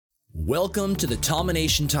Welcome to the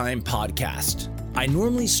Tomination Time podcast. I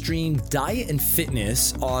normally stream diet and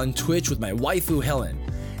fitness on Twitch with my waifu Helen.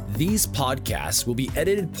 These podcasts will be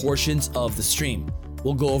edited portions of the stream.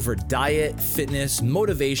 We'll go over diet, fitness,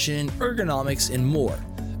 motivation, ergonomics, and more.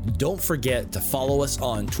 Don't forget to follow us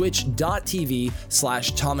on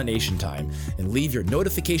twitch.tv/TominationTime and leave your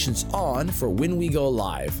notifications on for when we go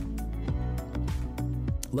live.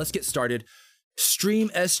 Let's get started. Stream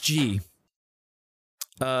SG.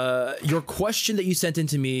 Your question that you sent in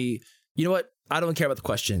to me, you know what? I don't care about the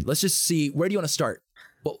question. Let's just see, where do you want to start?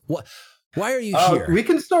 Why are you here? We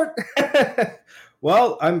can start.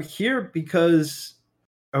 Well, I'm here because,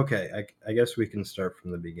 okay, I guess we can start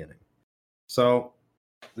from the beginning. So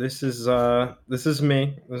this is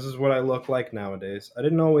me. This is what I look like nowadays. I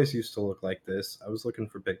didn't always used to look like this. I was looking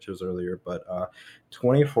for pictures earlier, but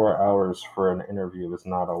 24 hours for an interview is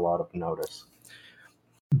not a lot of notice.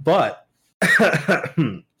 But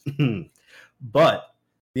but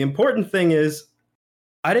the important thing is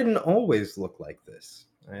I didn't always look like this.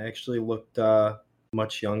 I actually looked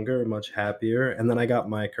much younger, much happier, and then I got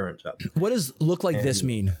my current job. What does look like this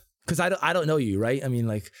mean? Because I don't know you, right? I mean,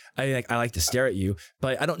 I like to stare at you,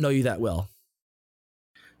 but I don't know you that well.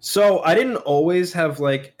 So I didn't always have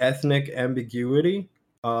like ethnic ambiguity.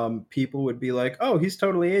 People would be like, "Oh, he's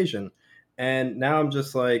totally Asian," and now I'm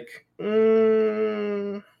just like,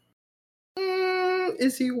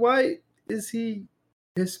 is he white? Is he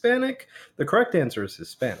Hispanic? The correct answer is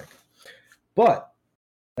Hispanic. But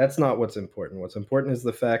that's not what's important. What's important is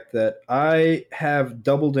the fact that I have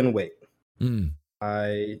doubled in weight.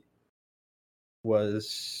 I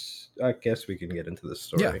guess we can get into this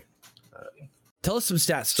story. Yeah. Tell us some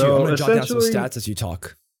stats, too. I'm going to jot down some stats as you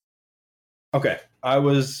talk. Okay. I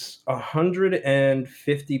was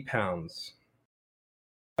 150 pounds,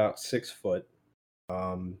 about 6 foot.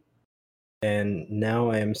 And now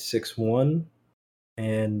I am 6'1"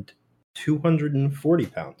 and 240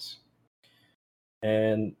 pounds.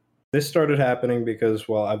 And this started happening because,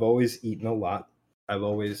 well, I've always eaten a lot. I've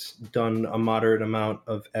always done a moderate amount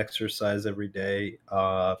of exercise every day.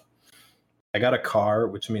 I got a car,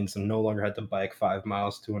 which means I no longer had to bike 5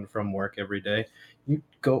 miles to and from work every day. You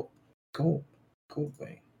go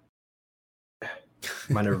away.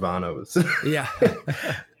 My Nirvana was... Yeah.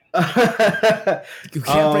 You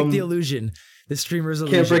can't break the illusion. The streamer's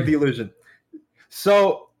illusion. Can't break the illusion.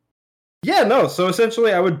 So, yeah, no. So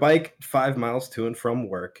essentially, I would bike 5 miles to and from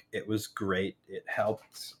work. It was great. It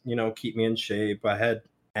helped, keep me in shape. I had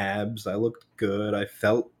abs. I looked good. I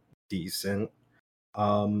felt decent.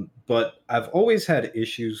 But I've always had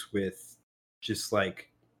issues with just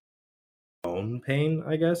like bone pain,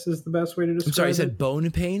 I guess is the best way to describe it. I'm sorry, you said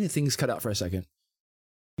bone pain? Things cut out for a second.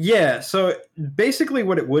 Yeah, so basically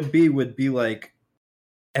what it would be like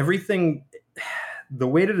everything. The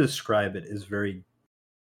way to describe it is very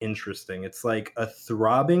interesting. It's like a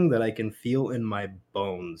throbbing that I can feel in my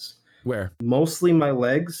bones. Where? Mostly my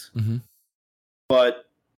legs, but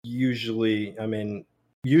usually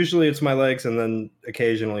it's my legs, and then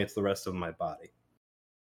occasionally it's the rest of my body.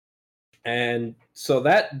 And so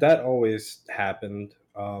that always happened.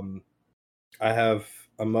 I have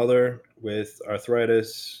a mother with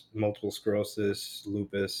arthritis, multiple sclerosis,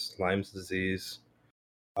 lupus, Lyme's disease.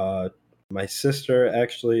 My sister,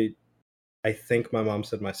 actually, I think my mom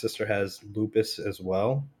said my sister has lupus as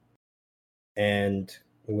well. And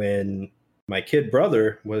when my kid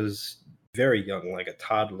brother was very young, like a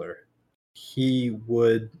toddler, he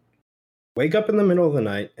would wake up in the middle of the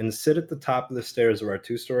night and sit at the top of the stairs of our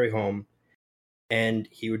 2-story home, and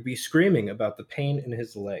he would be screaming about the pain in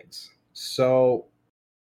his legs. So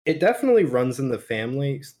it definitely runs in the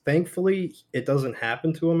family. Thankfully, it doesn't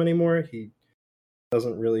happen to him anymore. He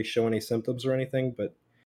doesn't really show any symptoms or anything, but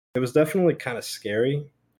it was definitely kind of scary.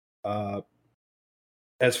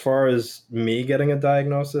 As far as me getting a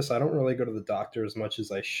diagnosis, I don't really go to the doctor as much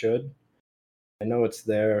as I should. I know it's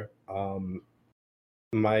there.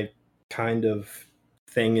 My kind of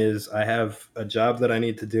thing is I have a job that I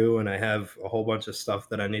need to do, and I have a whole bunch of stuff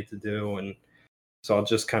that I need to do, and so I'll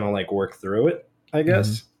just kind of like work through it, I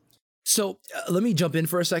guess. So let me jump in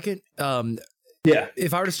for a second. Yeah.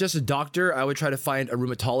 If I were just a doctor, I would try to find a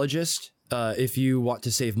rheumatologist. If you want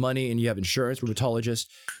to save money and you have insurance, rheumatologist,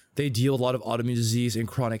 they deal with a lot of autoimmune disease and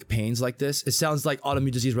chronic pains like this. It sounds like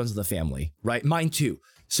autoimmune disease runs in the family, right? Mine too.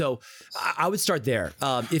 So I would start there.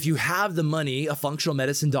 If you have the money, a functional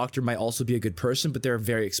medicine doctor might also be a good person, but they're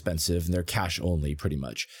very expensive and they're cash only pretty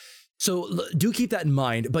much. So do keep that in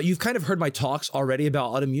mind. But you've kind of heard my talks already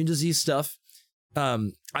about autoimmune disease stuff.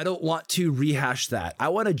 I don't want to rehash that. I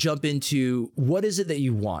want to jump into what is it that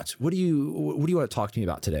you want? What do you want to talk to me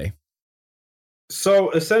about today?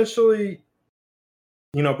 So essentially,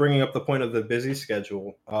 bringing up the point of the busy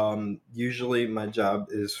schedule, usually my job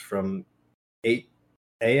is from 8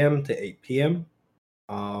 a.m. to 8 p.m.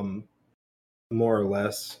 Um, more or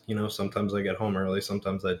less. Sometimes I get home early,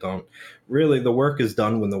 sometimes I don't. Really, the work is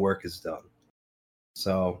done when the work is done.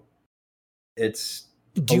 So it's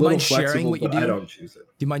Do a you little mind sharing flexible, what you but I do? don't choose it.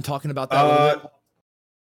 Do you mind talking about that a little bit? Uh,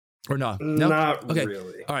 Or no? No? Not Okay.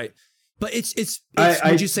 really. All right. But it's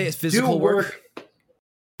I would you say it's physical do work?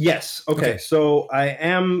 Yes. Okay. Okay. So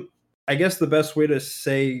I guess the best way to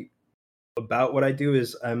say about what I do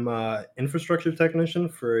is I'm a infrastructure technician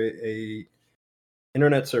for a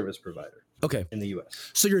internet service provider Okay. in the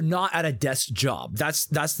US. So you're not at a desk job. That's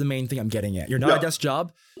the main thing I'm getting at. You're not No. at a desk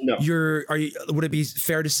job. No. Would it be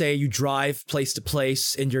fair to say you drive place to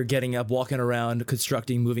place and you're getting up, walking around,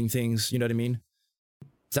 constructing, moving things, you know what I mean?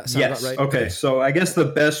 Does that sound Yes. about right? Okay. So I guess the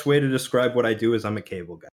best way to describe what I do is I'm a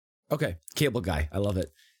cable guy. Okay. Cable guy. I love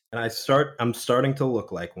it. And I'm starting to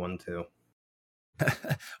look like one too.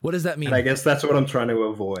 What does that mean? And I guess that's what I'm trying to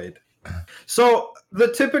avoid. So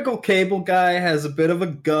the typical cable guy has a bit of a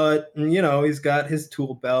gut, and he's got his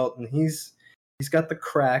tool belt, and he's got the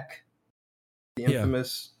crack, the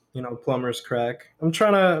infamous, plumber's crack. I'm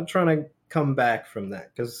trying to come back from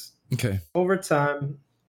that because over time,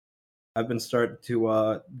 I've been starting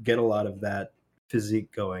to get a lot of that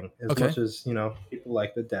physique going, as much as people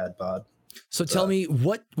like the dad bod. So tell me,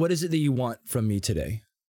 what is it that you want from me today?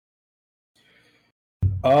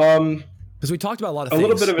 Because we talked about a lot of things. A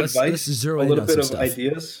little bit of advice, let's zero a in little on bit some of stuff.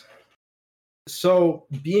 ideas. So,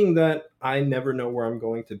 being that I never know where I'm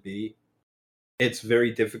going to be, it's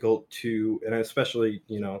very difficult to, and especially,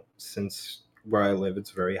 since where I live,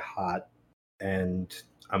 it's very hot, and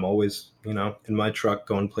I'm always, in my truck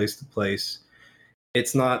going place to place.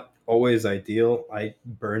 It's not always ideal. I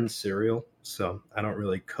burn cereal, so I don't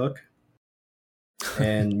really cook.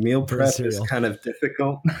 And meal prep is kind of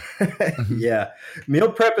difficult. Yeah,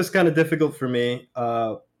 meal prep is kind of difficult for me.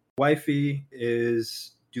 Wifey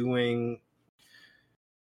is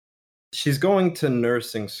she's going to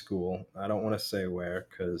nursing school. I don't want to say where,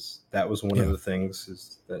 because that was one of the things,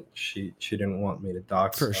 is that she didn't want me to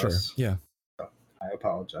dox for us. sure. Yeah, so I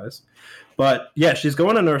apologize, but yeah, she's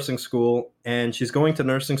going to nursing school, and she's going to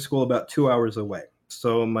nursing school about 2 hours away.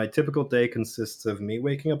 So my typical day consists of me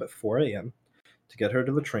waking up at 4 a.m. to get her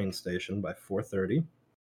to the train station by 4:30.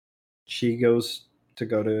 She goes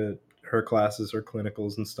to her classes or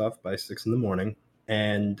clinicals and stuff by 6 in the morning,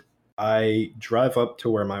 and I drive up to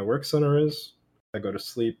where my work center is. I go to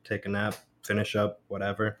sleep, take a nap, finish up,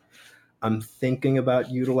 whatever. I'm thinking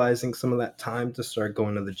about utilizing some of that time to start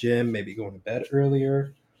going to the gym, maybe going to bed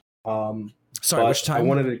earlier. Sorry, which time? I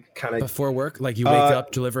wanted to kind of before work. Like you wake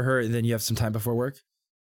up, deliver her, and then you have some time before work.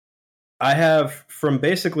 I have from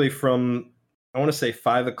I want to say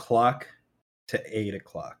 5 o'clock to 8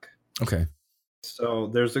 o'clock. Okay. So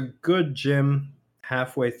there's a good gym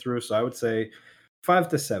halfway through. So I would say 5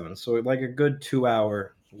 to 7. So like a good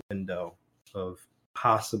 2-hour window of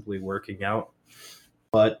possibly working out.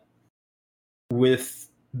 But with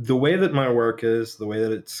the way that my work is, the way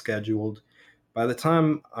that it's scheduled, by the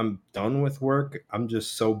time I'm done with work, I'm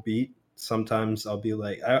just so beat. Sometimes I'll be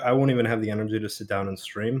like, I won't even have the energy to sit down and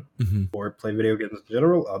stream or play video games in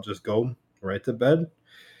general. I'll just go right to bed,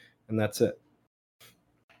 and that's it.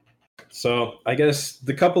 So I guess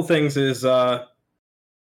the couple things is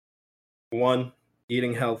 1,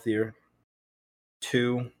 eating healthier.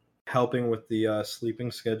 2, helping with the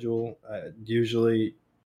sleeping schedule. Usually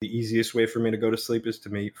the easiest way for me to go to sleep is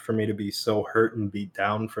for me to be so hurt and beat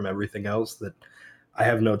down from everything else that I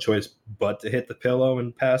have no choice but to hit the pillow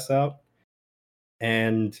and pass out.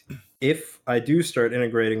 And if I do start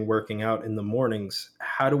integrating working out in the mornings,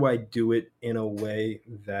 how do I do it in a way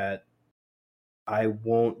that I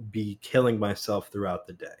won't be killing myself throughout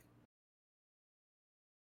the day?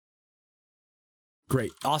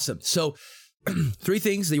 Great. Awesome. So 3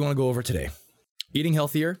 things that you want to go over today: eating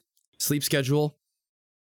healthier, sleep schedule,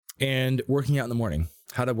 and working out in the morning.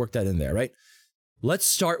 How to work that in there, right? Let's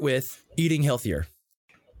start with eating healthier.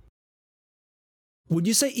 When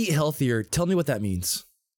you say eat healthier, tell me what that means.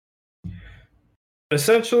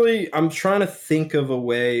 Essentially, I'm trying to think of a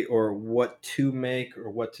way or what to make or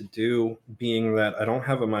what to do, being that I don't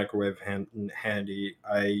have a microwave handy.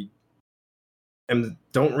 I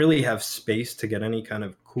don't really have space to get any kind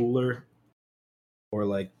of cooler or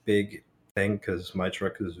like big thing because my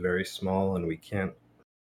truck is very small and we can't,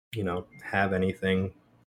 have anything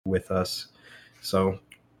with us. So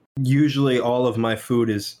usually all of my food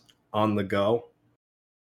is on the go.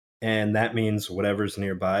 And that means whatever's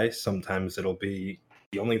nearby. Sometimes it'll be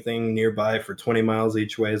the only thing nearby for 20 miles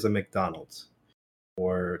each way is a McDonald's.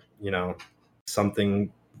 or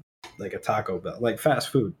something like a Taco Bell, like fast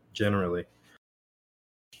food generally.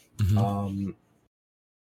 Mhm.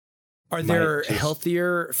 Are there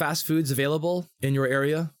healthier fast foods available in your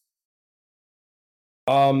area?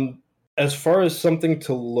 As far as something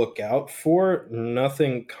to look out for,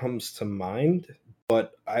 nothing comes to mind,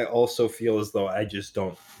 but I also feel as though I just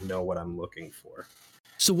don't know what I'm looking for.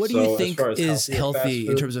 So what do you As think far as is healthier fast healthy in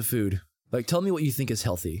food, terms of food? Like, tell me what you think is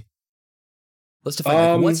healthy. Let's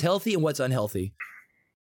define like what's healthy and what's unhealthy.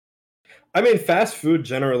 I mean, fast food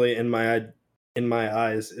generally in my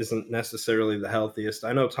eyes isn't necessarily the healthiest.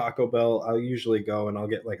 I know Taco Bell, I'll usually go and I'll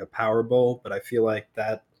get like a power bowl, but I feel like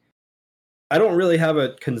that I don't really have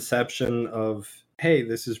a conception of, hey,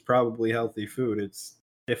 this is probably healthy food. It's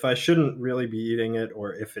if I shouldn't really be eating it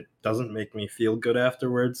or if it doesn't make me feel good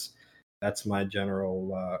afterwards, that's my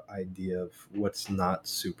general idea of what's not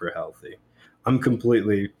super healthy. I'm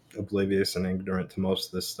completely oblivious and ignorant to most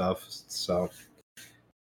of this stuff, so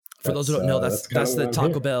For those who don't know, that's kind that's of the why I'm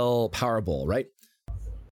Taco here. Bell Power Bowl, right?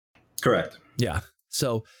 Correct. Yeah.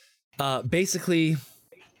 So basically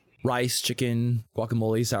rice, chicken,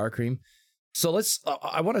 guacamole, sour cream. So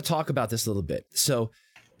I want to talk about this a little bit. So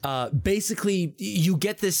basically you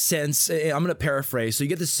get this sense, I'm going to paraphrase. So you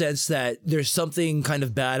get the sense that there's something kind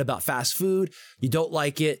of bad about fast food. You don't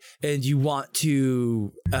like it and you want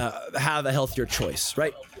to have a healthier choice,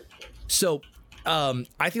 right? So I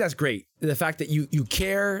think that's great. The fact that you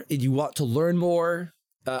care and you want to learn more,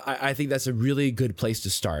 I think that's a really good place to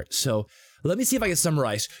start. So let me see if I can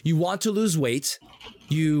summarize. You want to lose weight,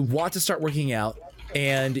 you want to start working out,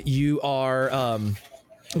 and you are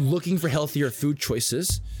looking for healthier food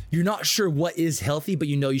choices. You're not sure what is healthy, but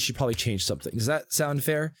you know you should probably change something. Does that sound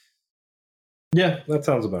fair? Yeah, that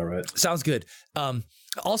sounds about right. Sounds good.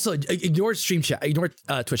 Also, ignore stream chat, ignore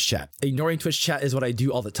Twitch chat. Ignoring Twitch chat is what I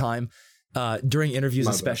do all the time. During interviews,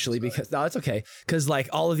 especially because no, it's okay. Because like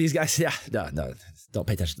all of these guys, yeah, no, don't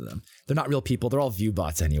pay attention to them. They're not real people. They're all view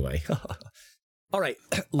bots anyway. All right,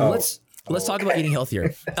 let's talk about eating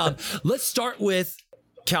healthier. Let's start with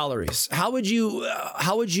calories.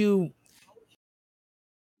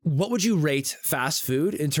 What would you rate fast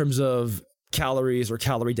food in terms of calories or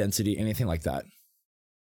calorie density, anything like that?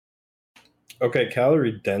 Okay,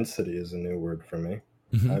 calorie density is a new word for me.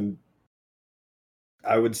 Mm-hmm.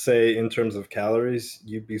 I would say in terms of calories,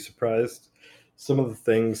 you'd be surprised some of the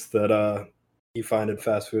things that you find in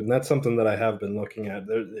fast food, and that's something that I have been looking at.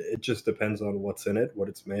 It just depends on what's in it, what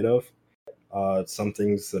it's made of. Some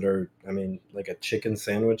things that are, I mean, like a chicken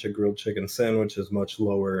sandwich, a grilled chicken sandwich is much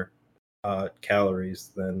lower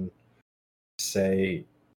calories than, say,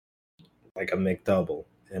 like a McDouble.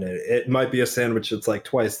 And it might be a sandwich that's like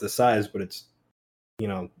twice the size, but it's, you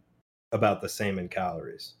know, about the same in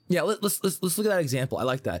calories. Yeah, let's look at that example. I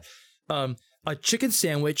like that. A chicken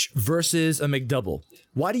sandwich versus a McDouble.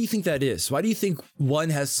 Why do you think that is? Why do you think one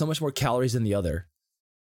has so much more calories than the other?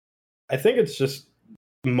 I think it's just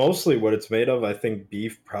mostly what it's made of. I think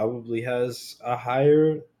beef probably has a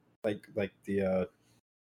higher, like the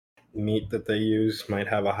meat that they use might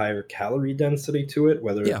have a higher calorie density to it,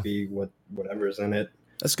 whether Yeah. it be whatever's in it.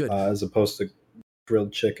 That's good. As opposed to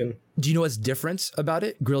grilled chicken. Do you know what's different about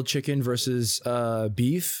it? Grilled chicken versus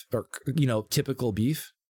beef, or typical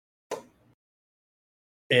beef.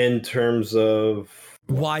 In terms of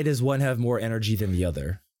why does one have more energy than the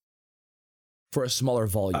other for a smaller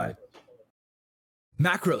volume?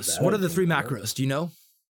 Macros. What are the 3 macros? Do you know?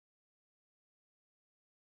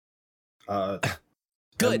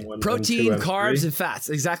 Good. M1, Protein, M2, carbs, M3. and fats.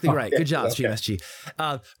 Exactly right. Good job, okay. StreamSG.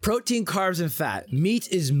 Protein, carbs, and fat. Meat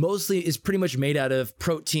is pretty much made out of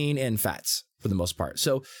protein and fats for the most part.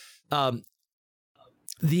 So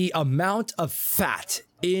the amount of fat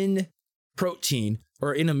in protein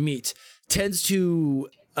or in a meat tends to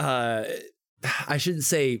I shouldn't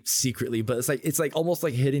say secretly, but it's like almost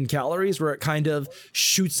like hidden calories, where it kind of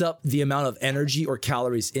shoots up the amount of energy or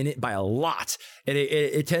calories in it by a lot. And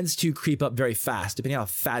it tends to creep up very fast, depending on how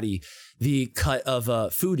fatty the cut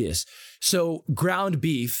of food is. So ground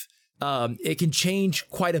beef, it can change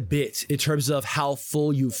quite a bit in terms of how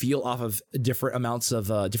full you feel off of different amounts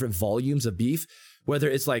of different volumes of beef, whether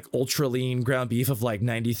it's like ultra lean ground beef of like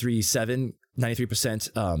 93%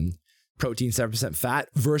 protein, 7% fat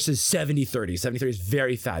versus 70-30. 70-30 is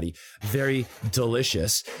very fatty, very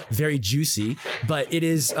delicious, very juicy, but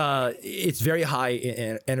it's very high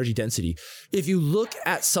in energy density. If you look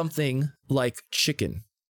at something like chicken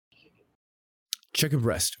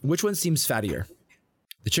breast, which one seems fattier?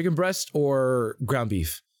 The chicken breast or ground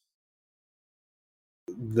beef?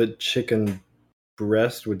 The chicken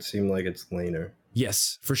breast would seem like it's leaner.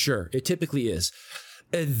 Yes, for sure. It typically is.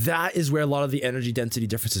 And that is where a lot of the energy density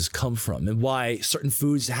differences come from, and why certain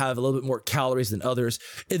foods have a little bit more calories than others.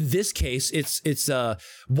 In this case, it's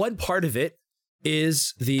one part of it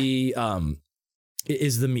is the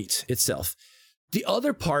meat itself. The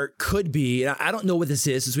other part could be, and I don't know what this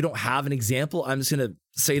is, since we don't have an example. I'm just gonna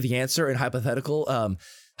say the answer in hypothetical,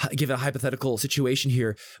 give a hypothetical situation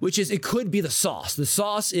here, which is it could be the sauce. The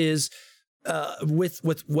sauce is with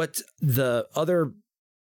what the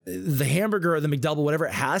hamburger or the McDouble, whatever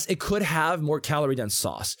it has, it could have more calorie dense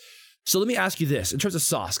sauce. So let me ask you this in terms of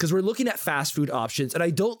sauce, because we're looking at fast food options, and I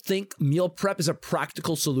don't think meal prep is a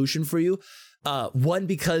practical solution for you. One,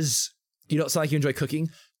 because you don't sound like you enjoy cooking.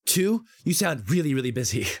 Two, you sound really, really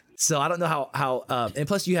busy. So I don't know how and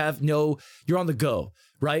plus you're on the go,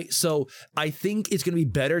 right? So I think it's going to be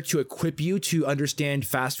better to equip you to understand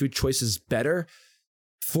fast food choices better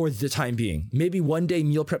for the time being. Maybe one day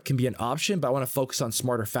meal prep can be an option, but I want to focus on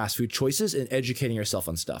smarter fast food choices and educating yourself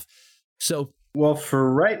on stuff. So, well,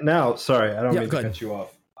 for right now, sorry, I don't mean to ahead. cut you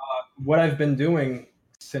off. What I've been doing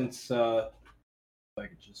since, if I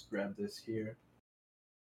could just grab this here,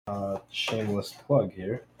 shameless plug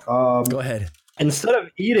here. Go ahead. Instead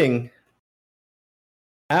of eating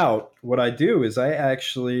out, what I do is I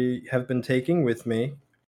actually have been taking with me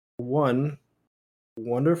one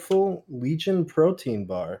wonderful Legion protein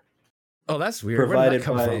bar. Oh, that's weird. Where did that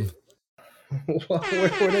come from?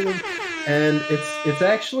 And it's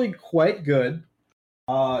actually quite good.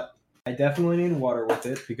 I definitely need water with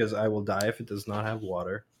it because I will die if it does not have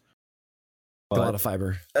water. But, a lot of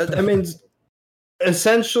fiber. I mean,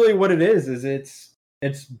 essentially what it is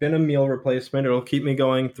it's been a meal replacement. It'll keep me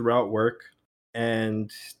going throughout work, and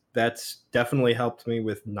that's definitely helped me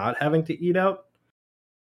with not having to eat out.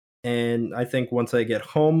 And I think once I get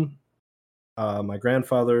home, my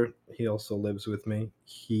grandfather, he also lives with me.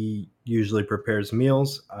 He usually prepares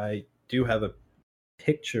meals. I do have a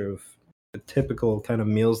picture of the typical kind of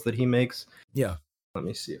meals that he makes. Yeah. Let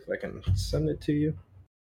me see if I can send it to you.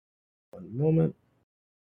 One moment.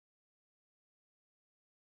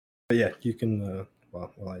 But yeah, you can,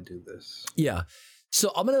 while I do this. Yeah.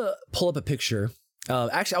 So I'm going to pull up a picture.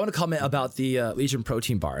 Actually, I want to comment about the Legion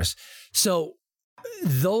protein bars. So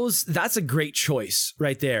that's a great choice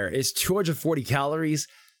right there. It's 240 calories.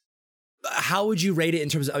 How would you rate it in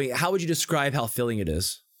terms of, how would you describe how filling it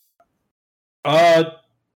is?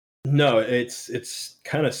 No, it's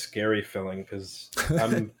kind of scary filling because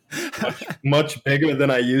I'm much bigger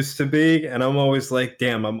than I used to be, and I'm always like,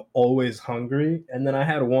 damn, I'm always hungry. And then I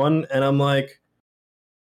had one, and I'm like,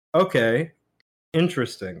 okay,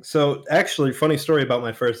 interesting. So actually, funny story about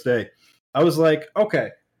my first day. I was like,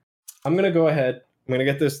 okay, I'm gonna go ahead. I'm gonna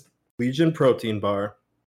get this Legion protein bar,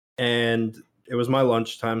 and it was my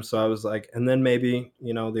lunchtime, so I was like, and then maybe,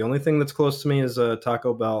 the only thing that's close to me is a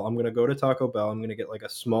Taco Bell. I'm gonna go to Taco Bell. I'm gonna get like a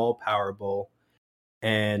small power bowl,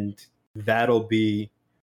 and that'll be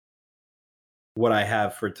what I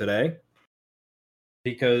have for today.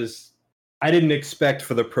 Because I didn't expect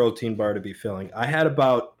for the protein bar to be filling. I had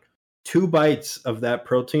about 2 bites of that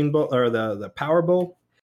protein bowl or the power bowl.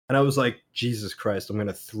 And I was like, Jesus Christ, I'm going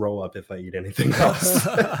to throw up if I eat anything else.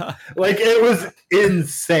 Like, it was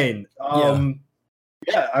insane.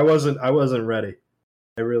 Yeah, I wasn't ready.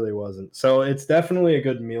 I really wasn't. So it's definitely a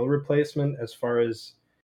good meal replacement as far as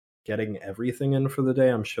getting everything in for the day.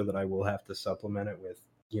 I'm sure that I will have to supplement it with,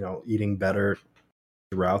 eating better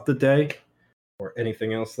throughout the day or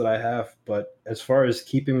anything else that I have. But as far as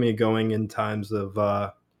keeping me going in times of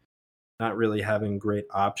not really having great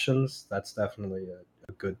options, that's definitely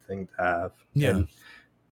a good thing to have. Yeah.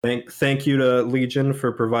 And thank you to Legion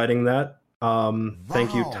for providing that.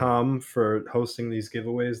 Thank you, Tom, for hosting these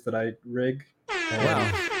giveaways that I rig.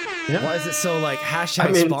 Wow. Yeah. Why is it so like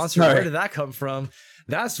hashtag sponsored? Where did that come from?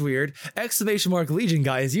 That's weird. ! Legion,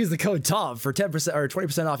 guys. Use the code TOM for 10% or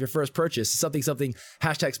 20% off your first purchase. Something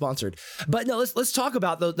hashtag sponsored. But no, let's talk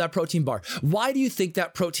about that protein bar. Why do you think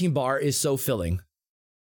that protein bar is so filling?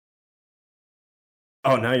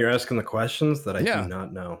 Oh, now you're asking the questions that I do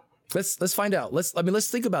not know. Let's find out. Let's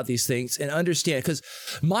think about these things and understand, because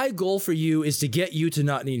my goal for you is to get you to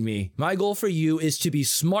not need me. My goal for you is to be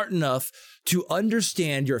smart enough to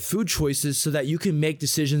understand your food choices so that you can make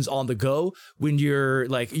decisions on the go when you're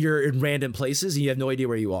in random places and you have no idea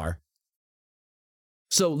where you are.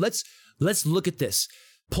 So let's look at this.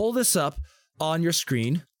 Pull this up on your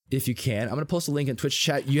screen if you can. I'm going to post a link in Twitch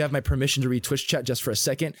chat. You have my permission to read Twitch chat just for a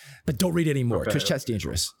second, but don't read it anymore. Okay, Twitch chat's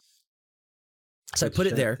dangerous. So Twitch I put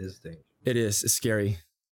it there. It is. It's scary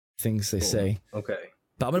things they say. Okay.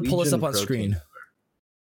 But I'm going to pull this up on screen.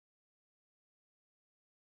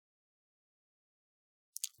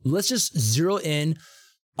 Let's just zero in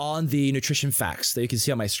on the nutrition facts that you can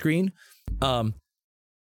see on my screen.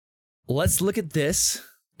 Let's look at this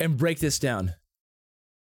and break this down.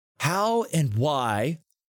 How and why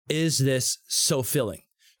is this so filling?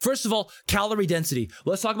 First of all, calorie density.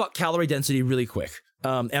 Let's talk about calorie density really quick.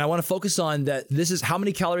 And I want to focus on that. This is, how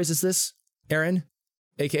many calories is this, Aaron,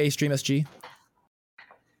 aka Stream SG?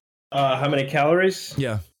 How many calories?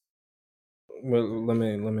 Yeah. Well, let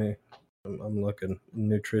me. I'm looking.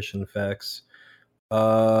 Nutrition facts.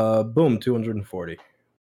 Boom, 240.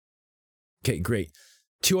 Okay, great.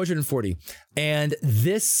 240. And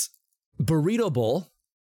this burrito bowl,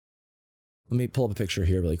 let me pull up a picture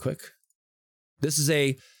here really quick. This is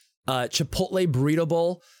a Chipotle burrito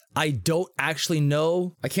bowl. I don't actually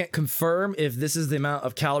know. I can't confirm if this is the amount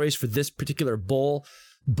of calories for this particular bowl,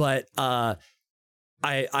 but I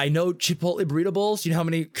know Chipotle burrito bowls. You know how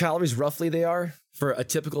many calories roughly they are for a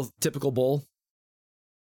typical bowl?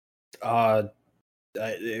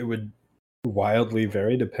 It would wildly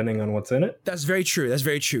vary depending on what's in it. That's very true. That's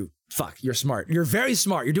very true. Fuck, you're smart. You're very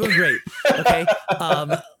smart. You're doing great. Okay.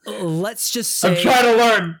 Let's just say I'm trying to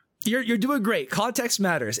learn. You're doing great. Context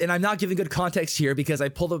matters. And I'm not giving good context here because I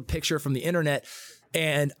pulled a picture from the internet,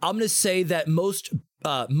 and I'm going to say that most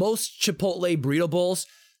Chipotle burrito bowls,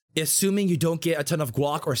 assuming you don't get a ton of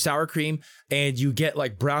guac or sour cream and you get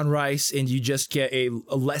like brown rice and you just get a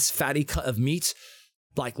less fatty cut of meat,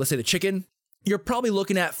 like let's say the chicken, you're probably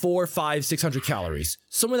looking at 400, 500, 600 calories,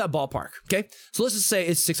 somewhere in that ballpark. Okay. So let's just say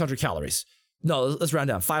it's 600 calories. No, let's round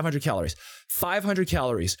down. 500 calories. 500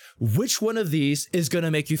 calories. Which one of these is going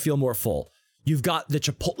to make you feel more full? You've got the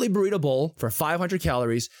Chipotle burrito bowl for 500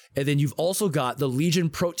 calories, and then you've also got the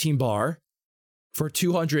Legion protein bar for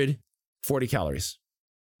 240 calories.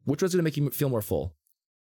 Which one's going to make you feel more full?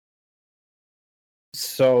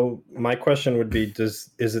 So my question would be,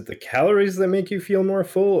 is it the calories that make you feel more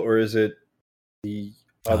full, or is it the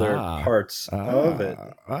other parts of it?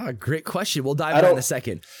 Great question. We'll dive in a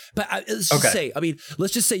second. But let's just say,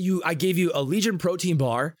 let's just say I gave you a Legion protein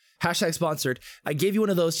bar, hashtag sponsored. I gave you one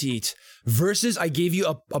of those to eat versus I gave you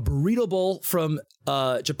a burrito bowl from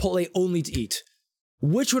Chipotle only to eat.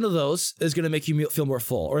 Which one of those is going to make you feel more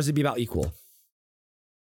full, or is it be about equal?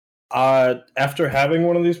 After having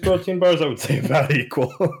one of these protein bars, I would say about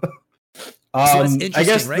equal. So that's interesting, I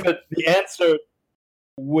guess right? the answer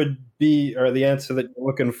would be, or the answer that you're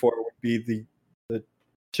looking for would be the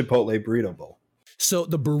Chipotle burrito bowl. So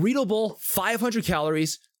the burrito bowl, 500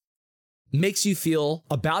 calories, makes you feel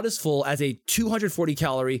about as full as a 240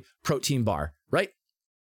 calorie protein bar, right?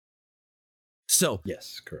 So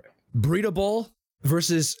yes, correct. Burrito bowl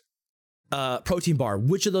versus protein bar.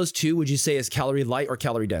 Which of those two would you say is calorie light or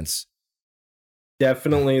calorie dense?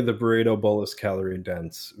 Definitely the burrito bowl is calorie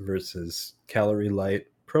dense versus calorie light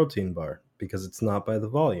protein bar, because it's not by the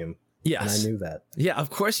volume. Yes. And I knew that. Yeah, of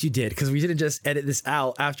course you did, because we didn't just edit this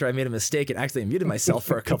out after I made a mistake and actually muted myself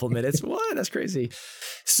for a couple minutes. What? That's crazy.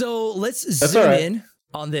 So let's zoom in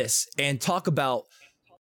on this and talk about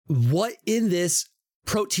what in this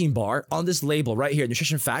protein bar on this label right here,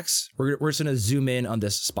 nutrition facts. We're just going to zoom in on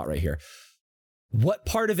this spot right here. What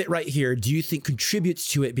part of it right here do you think contributes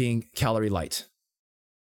to it being calorie light?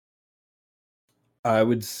 I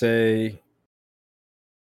would say,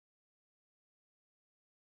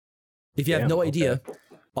 if you have no idea,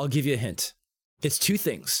 I'll give you a hint. It's two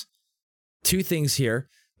things. Two things here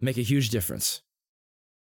make a huge difference.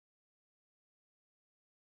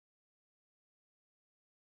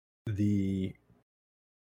 The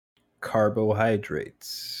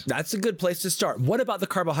carbohydrates. That's a good place to start. What about the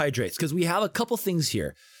carbohydrates? Because we have a couple things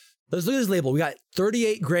here. Let's look at this label. We got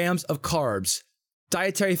 38 grams of carbs,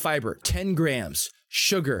 dietary fiber, 10 grams,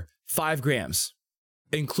 sugar, 5 grams,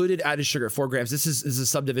 included added sugar, 4 grams. This is a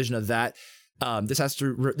subdivision of that.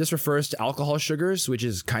 This refers to alcohol sugars, which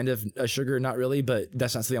is kind of a sugar, not really, but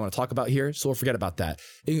that's not something I want to talk about here. So we'll forget about that.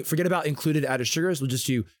 Forget about included added sugars. We'll just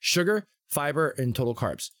do sugar, fiber, and total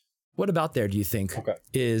carbs. What about there do you think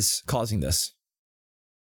is causing this?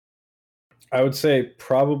 I would say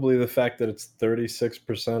probably the fact that it's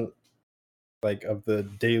 36% like of the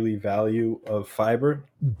daily value of fiber.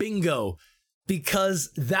 Bingo.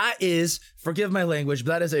 Because that is, forgive my language,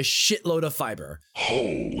 but that is a shitload of fiber.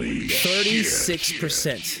 Holy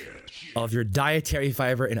 36% of your dietary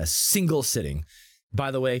fiber in a single sitting.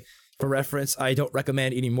 By the way, for reference, I don't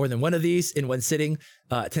recommend eating more than one of these in one sitting.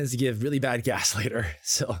 It tends to give really bad gas later.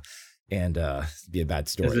 So, and be a bad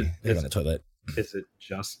story on the toilet. Is it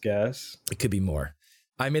just gas? It could be more.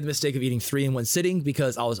 I made the mistake of eating 3 in one sitting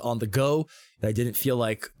because I was on the go and I didn't feel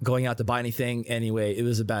like going out to buy anything. Anyway, it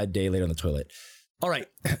was a bad day later on the toilet. All right.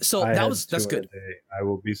 So I had that's 2 good. a day. I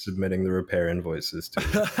will be submitting the repair invoices to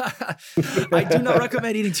you. I do not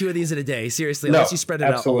recommend eating 2 of these in a day. Seriously, No, unless you spread it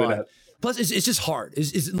out a absolutely lot. not. Plus, it's just hard.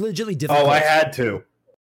 It's legitimately difficult. Oh, I had to.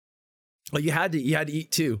 Oh, you had to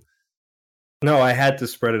eat 2. No, I had to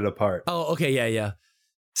spread it apart. Oh, okay, yeah.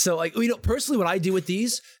 So like, you know, personally, what I do with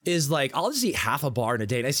these is like, I'll just eat half a bar in a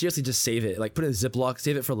day, and I seriously just save it, like put it in a Ziploc,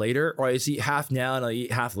 save it for later, or I just eat half now and I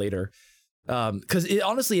eat half later. Because it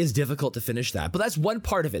honestly is difficult to finish that, but that's one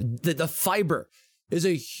part of it. The fiber is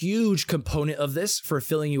a huge component of this for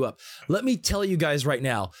filling you up. Let me tell you guys right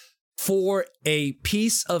now, for a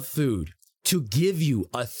piece of food to give you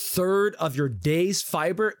a third of your day's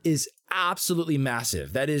fiber is absolutely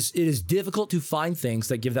massive. It is difficult to find things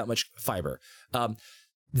that give that much fiber.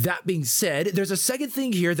 That being said, there's a second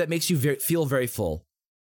thing here that makes you feel very full.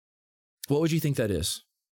 What would you think that is?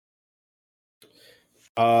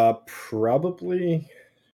 Probably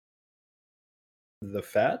the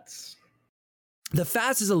fats. The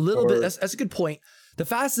fats is a little bit. That's a good point. The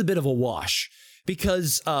fats is a bit of a wash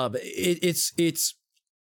because it's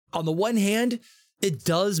on the one hand, it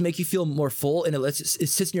does make you feel more full, and it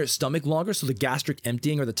sits in your stomach longer, so the gastric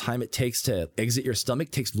emptying or the time it takes to exit your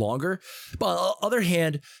stomach takes longer. But on the other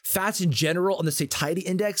hand, fats in general on the satiety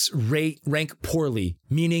index rank poorly,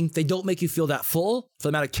 meaning they don't make you feel that full for the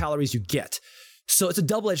amount of calories you get. So it's a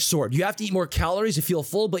double-edged sword. You have to eat more calories to feel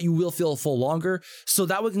full, but you will feel full longer. So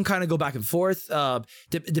that one can kind of go back and forth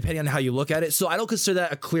depending on how you look at it. So I don't consider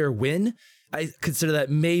that a clear win. I consider that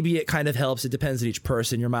maybe it kind of helps. It depends on each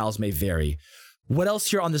person. Your miles may vary. What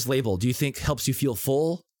else here on this label do you think helps you feel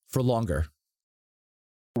full for longer?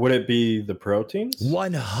 Would it be the proteins?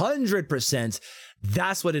 100%.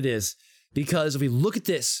 That's what it is. Because if we look at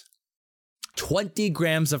this, 20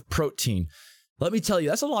 grams of protein. Let me tell you,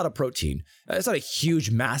 that's a lot of protein. That's not a huge,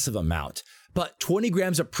 massive amount, but 20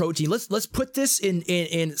 grams of protein. Let's put this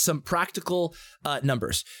in some practical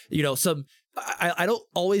numbers. You know, I don't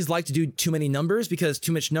always like to do too many numbers because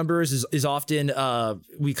too much numbers is often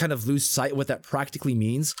we kind of lose sight of what that practically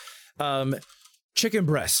means. Chicken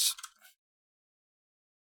breasts.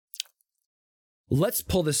 Let's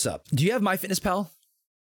pull this up. Do you have MyFitnessPal?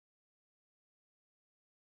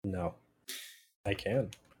 No, I can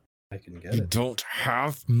get You it. don't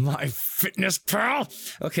have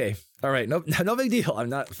MyFitnessPal? Okay. All right. No big deal. I'm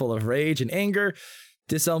not full of rage and anger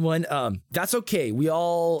to someone. That's okay. We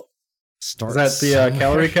all start. Is that the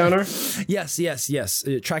calorie counter? Yes.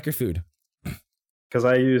 Track your food. Because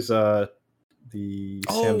I use the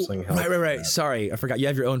Samsung Health. Right. app. Sorry. I forgot. You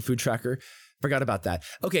have your own food tracker. Forgot about that.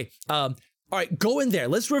 Okay. All right. Go in there.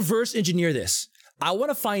 Let's reverse engineer this. I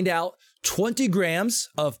want to find out 20 grams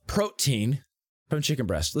of protein from chicken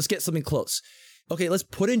breast. Let's get something close. Okay, let's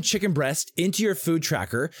put in chicken breast into your food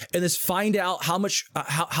tracker and let's find out how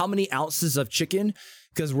many ounces of chicken,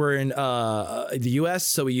 because we're in the US,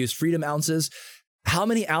 so we use Freedom ounces. How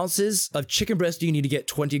many ounces of chicken breast do you need to get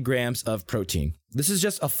 20 grams of protein? This is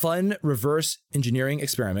just a fun reverse engineering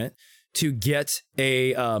experiment to get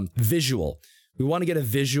a visual. We want to get a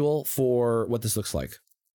visual for what this looks like.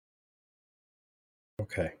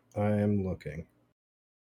 Okay, I am looking.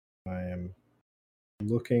 I am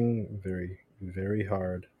looking very, very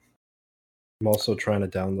hard. I'm also trying to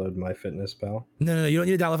download MyFitnessPal. No, you don't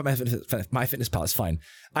need to download MyFitnessPal. It's fine.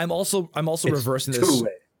 I'm also reversing this.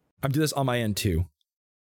 Two-way. I'm doing this on my end too.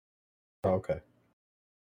 Oh, okay.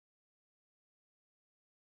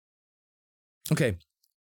 Okay.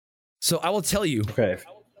 So I will tell you. Okay.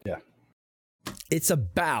 Yeah. It's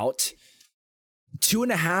about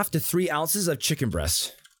 2.5 to 3 ounces of chicken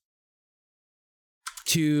breast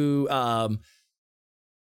to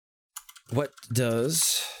what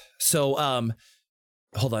does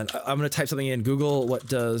hold on, I'm gonna type something in Google. What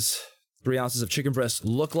does 3 ounces of chicken breast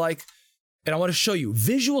look like? And I want to show you.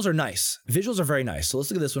 Visuals are nice. Visuals are very nice. So let's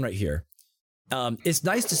look at this one right here. It's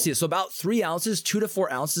nice to see it. So about 3 ounces, 2 to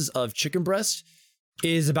 4 ounces of chicken breast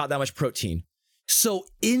is about that much protein. So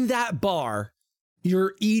in that bar,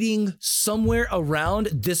 you're eating somewhere around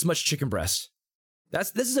this much chicken breast.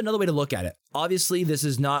 This is another way to look at it. Obviously, this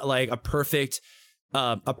is not like a perfect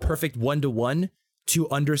one-to-one to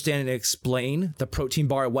understand and explain the protein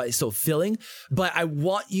bar, why it's so filling. But I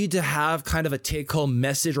want you to have kind of a take-home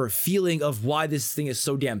message or feeling of why this thing is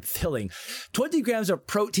so damn filling. 20 grams of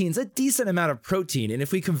protein is a decent amount of protein. And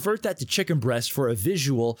if we convert that to chicken breast for a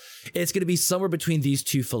visual, it's going to be somewhere between these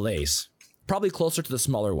two fillets, probably closer to the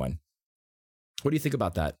smaller one. What do you think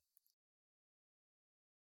about that?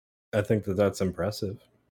 I think that's impressive.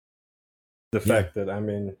 The fact that, I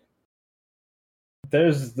mean,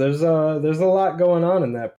 there's a lot going on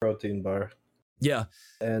in that protein bar. Yeah.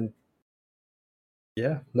 And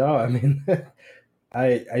yeah, no, I mean,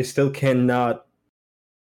 I still cannot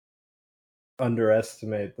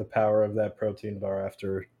underestimate the power of that protein bar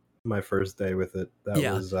after my first day with it. That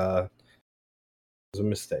was a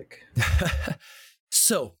mistake.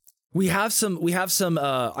 So we have some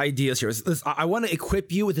ideas here. I want to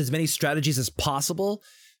equip you with as many strategies as possible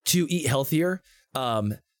to eat healthier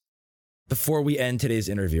before we end today's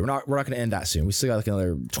interview. We're not going to end that soon. We still got like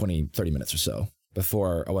another 20, 30 minutes or so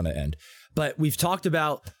before I want to end. But we've talked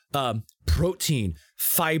about protein,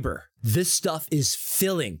 fiber. This stuff is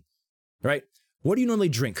filling, right? What do you normally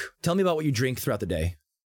drink? Tell me about what you drink throughout the day.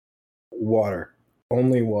 Water.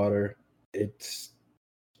 Only water.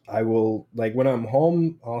 I will, like, when I'm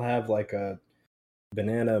home, I'll have like a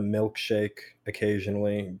banana milkshake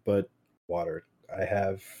occasionally, but water.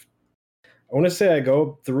 I want to say I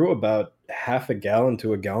go through about half a gallon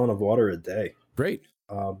to a gallon of water a day. Great.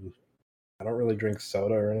 I don't really drink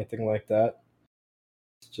soda or anything like that.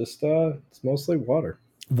 It's just, it's mostly water.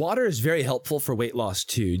 Water is very helpful for weight loss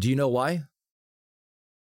too. Do you know why?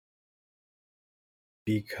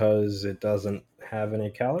 Because it doesn't have any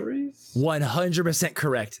calories? 100%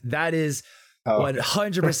 correct. That is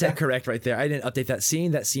 100% correct right there. I didn't update that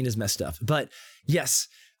scene. That scene is messed up. But yes,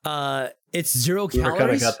 it's 0 calories. We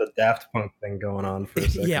kind of got the Daft Punk thing going on for a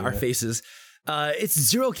second. Yeah, our faces. It's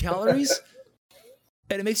 0 calories.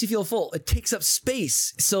 And it makes you feel full. It takes up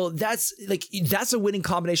space. So that's a winning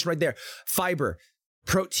combination right there. Fiber,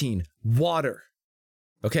 protein, water.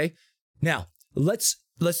 Okay? Now, let's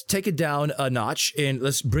take it down a notch and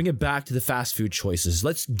let's bring it back to the fast food choices.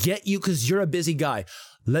 Let's get you, because you're a busy guy.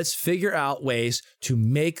 Let's figure out ways to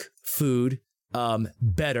make food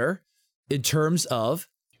better in terms of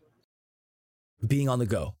being on the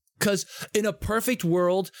go. Because in a perfect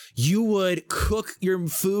world, you would cook your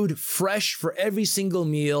food fresh for every single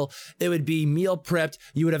meal. It would be meal prepped.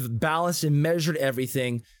 You would have balanced and measured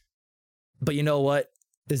everything. But you know what?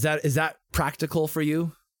 Is that practical for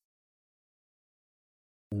you?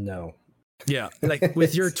 No. Yeah, like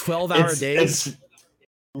with your 12-hour days.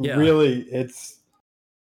 Yeah. Really,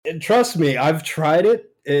 trust me, I've tried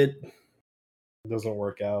it. It doesn't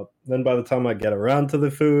work out. Then by the time I get around to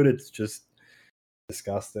the food, it's just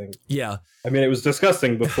disgusting. Yeah. I mean, it was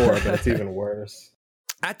disgusting before, but it's even worse.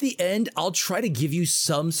 At the end, I'll try to give you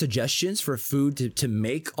some suggestions for food to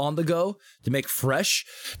make on the go, to make fresh.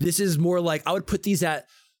 This is more like, I would put these at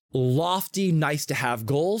lofty, nice to have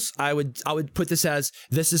goals. I would put this as,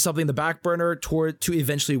 this is something in the back burner to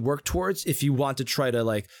eventually work towards if you want to try to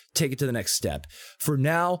like take it to the next step. For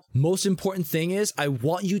now, most important thing is I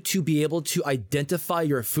want you to be able to identify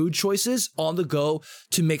your food choices on the go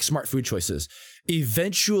to make smart food choices.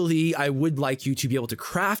 Eventually, I would like you to be able to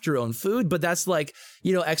craft your own food, but that's like,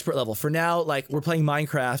 expert level. For now, like we're playing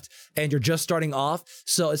Minecraft and you're just starting off.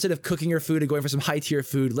 So instead of cooking your food and going for some high tier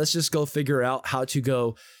food, let's just go figure out how to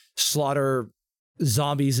go slaughter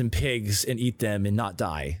zombies and pigs and eat them and not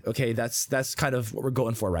die. Okay, that's kind of what we're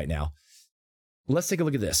going for right now. Let's take a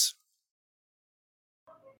look at this.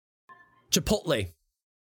 Chipotle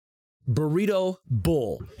burrito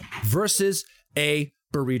bowl versus a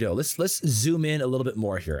burrito. Let's zoom in a little bit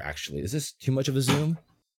more here, actually. Is this too much of a zoom?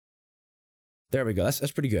 There we go.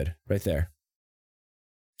 That's pretty good right there.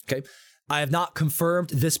 Okay. I have not confirmed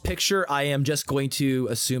this picture. I am just going to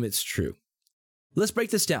assume it's true. Let's break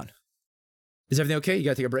this down. Is everything okay? You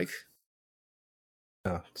gotta take a break?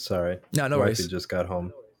 Oh, sorry. No worries. Wifey just got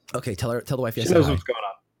home. Okay, tell the wife yes. She knows what's going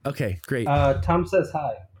on. Okay, great. Tom says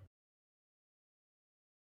hi.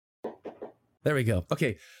 There we go.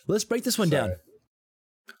 Okay, let's break this one down.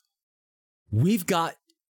 We've got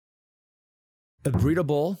a burrito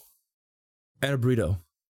bowl and a burrito.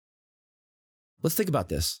 Let's think about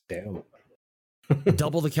this. Damn.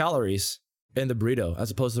 Double the calories in the burrito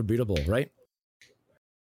as opposed to the burrito bowl, right?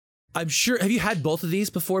 I'm sure. Have you had both of these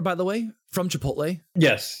before, by the way, from Chipotle?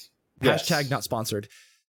 Yes. Hashtag not sponsored.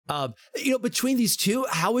 Between these two,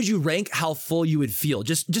 how would you rank how full you would feel?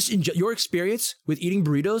 Just in your experience with eating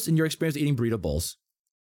burritos and your experience with eating burrito bowls.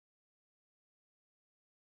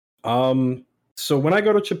 So when I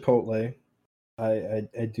go to Chipotle,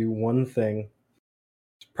 I do one thing.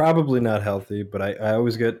 It's probably not healthy, but I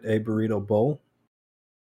always get a burrito bowl,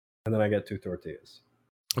 and then I get 2 tortillas.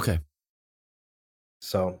 Okay.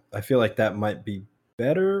 So I feel like that might be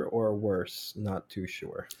better or worse. Not too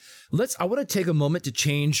sure. I want to take a moment to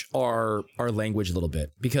change our language a little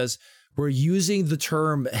bit, because we're using the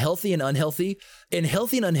term healthy and unhealthy, and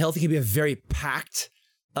healthy and unhealthy can be a very packed,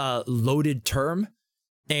 loaded term.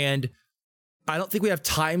 And I don't think we have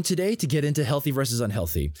time today to get into healthy versus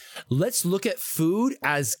unhealthy. Let's look at food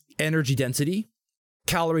as energy density,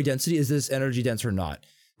 calorie density. Is this energy dense or not?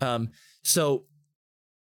 So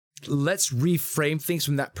let's reframe things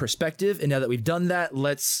from that perspective. And now that we've done that,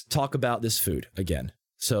 let's talk about this food again.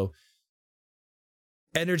 So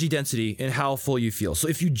energy density and how full you feel. So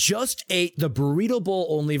if you just ate the burrito bowl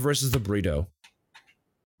only versus the burrito,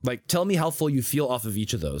 like tell me how full you feel off of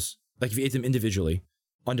each of those. Like if you ate them individually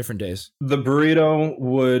on different days. The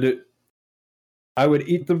burrito I would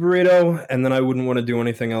eat the burrito and then I wouldn't want to do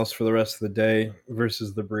anything else for the rest of the day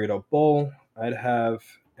versus the burrito bowl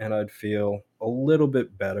I'd feel a little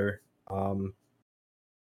bit better. What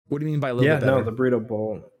do you mean by a little bit better? Yeah, no, the burrito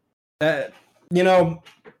bowl.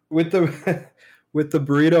 With the with the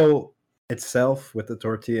burrito itself, with the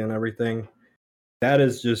tortilla and everything, that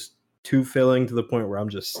is just too filling to the point where I'm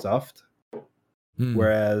just stuffed.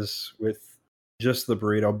 Whereas with just the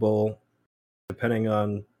burrito bowl, depending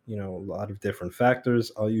on, a lot of different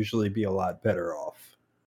factors, I'll usually be a lot better off.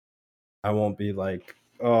 I won't be like,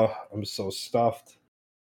 oh, I'm so stuffed,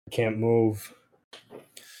 I can't move.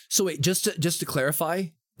 So wait, just to clarify,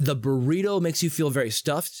 the burrito makes you feel very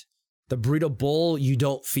stuffed. The burrito bowl, you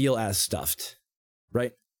don't feel as stuffed,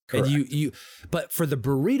 right? Correct. And but for the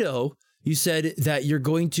burrito, you said that you're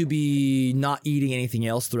going to be not eating anything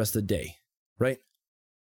else the rest of the day, right?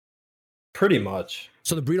 Pretty much.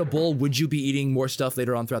 So the burrito bowl, would you be eating more stuff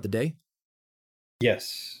later on throughout the day?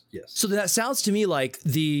 Yes. So that sounds to me like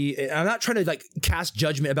I'm not trying to like cast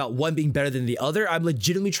judgment about one being better than the other. I'm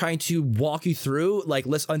legitimately trying to walk you through, like,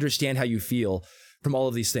 let's understand how you feel from all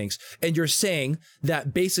of these things. And you're saying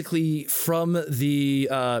that basically from the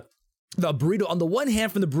burrito, on the one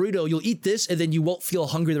hand, from the burrito, you'll eat this and then you won't feel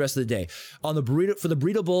hungry the rest of the day. For the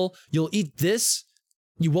burrito bowl, you'll eat this,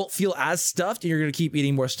 you won't feel as stuffed, and you're going to keep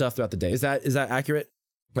eating more stuff throughout the day. Is that accurate?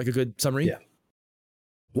 Like a good summary? Yeah.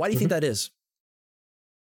 Why do you think that is?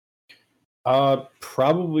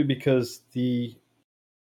 Probably because the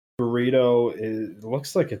burrito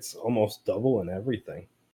looks like it's almost double in everything.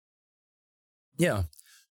 Yeah.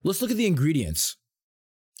 Let's look at the ingredients.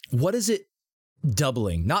 What is it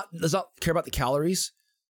doubling? Let's not care about the calories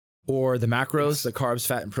or the macros, the carbs,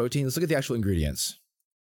 fat, and protein. Let's look at the actual ingredients.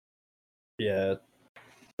 Yeah.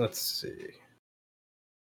 Let's see.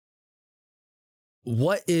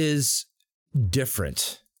 What is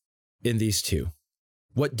different in these two?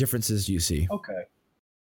 What differences do you see? Okay.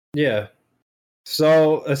 Yeah.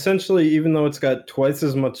 So essentially, even though it's got twice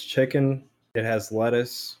as much chicken, it has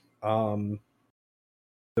lettuce. The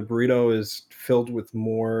burrito is filled with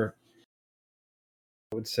more,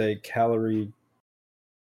 I would say, calorie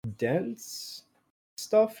dense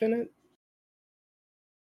stuff in it.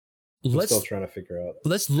 I'm still trying to figure out.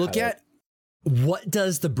 Let's look at what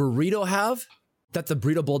does the burrito have that the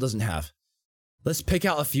burrito bowl doesn't have. Let's pick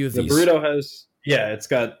out a few of these. The burrito has, it's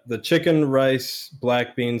got the chicken, rice,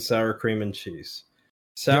 black beans, sour cream, and cheese.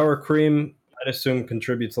 Sour cream, I'd assume,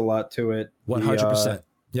 contributes a lot to it. 100%.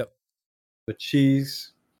 Yep. The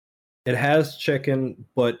cheese, it has chicken,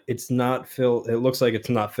 but it's not filled. It looks like it's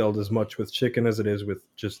not filled as much with chicken as it is with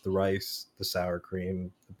just the rice, the sour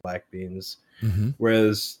cream, the black beans. Mm-hmm.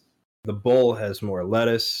 Whereas the bowl has more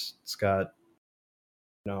lettuce. It's got,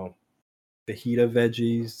 fajita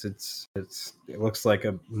veggies. It looks like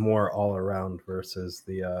a more all around versus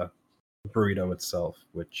the burrito itself,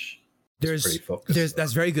 which is pretty focused.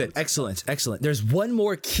 That's very good. Excellent. There's one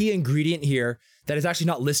more key ingredient here that is actually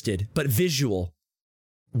not listed, but visual.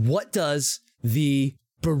 What does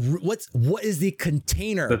what is the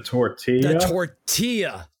container? The tortilla. The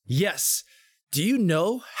tortilla. Yes. Do you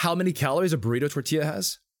know how many calories a burrito tortilla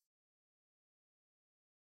has?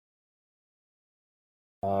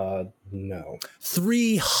 No.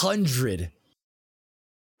 300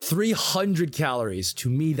 calories. To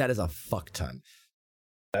me, that is a fuck ton.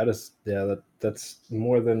 That is, that's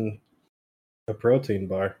more than a protein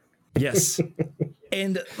bar. Yes.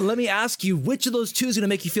 And let me ask you, which of those two is going to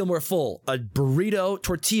make you feel more full? A burrito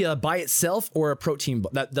tortilla by itself or a protein,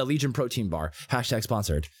 the Legion protein bar? #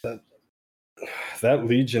 sponsored. That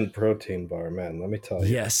Legion protein bar, man, let me tell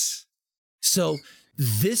you. Yes. So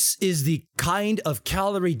this is the kind of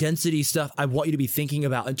calorie density stuff I want you to be thinking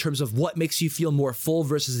about in terms of what makes you feel more full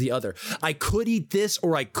versus the other. I could eat this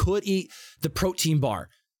or I could eat the protein bar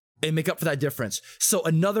and make up for that difference. So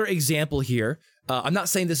another example here, I'm not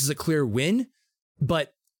saying this is a clear win,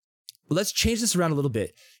 but let's change this around a little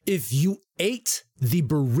bit. If you ate the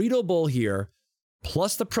burrito bowl here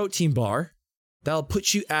plus the protein bar, that'll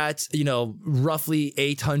put you at, roughly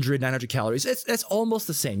 800, 900 calories. That's almost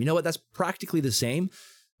the same. You know what? That's practically the same.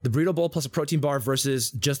 The burrito bowl plus a protein bar versus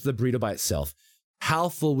just the burrito by itself. How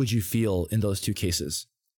full would you feel in those two cases?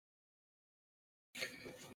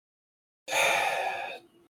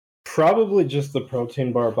 Probably just the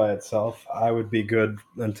protein bar by itself. I would be good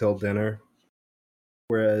until dinner.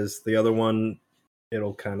 whereas the other one,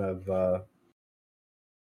 it'll kind of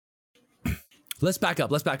Let's back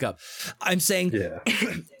up. I'm saying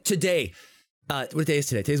today, what day is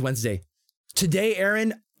today? Today's Wednesday. Today,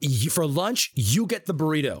 Aaron, for lunch, you get the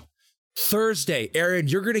burrito. Thursday, Aaron,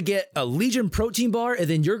 you're going to get a Legion protein bar, and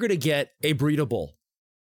then you're going to get a burrito bowl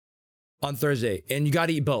on Thursday. And you got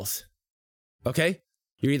to eat both. Okay?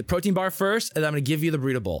 You eat the protein bar first, and then I'm going to give you the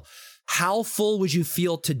burrito bowl. How full would you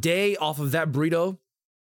feel today off of that burrito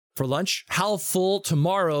for lunch? How full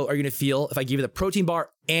tomorrow are you going to feel if I give you the protein bar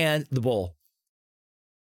and the bowl?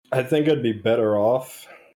 I think I'd be better off.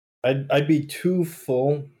 I'd be too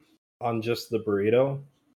full on just the burrito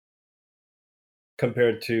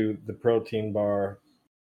compared to the protein bar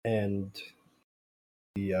and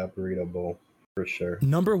the burrito bowl, for sure.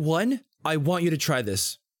 Number one, I want you to try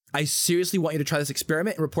this. I seriously want you to try this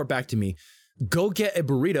experiment and report back to me. Go get a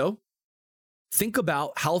burrito. Think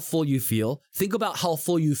about how full you feel. Think about how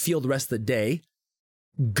full you feel the rest of the day.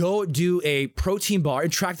 Go do a protein bar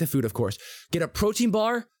and track the food, of course. Get a protein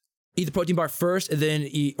bar. Eat the protein bar first, and then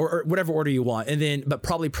eat, or whatever order you want, and then, but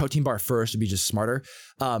probably protein bar first would be just smarter.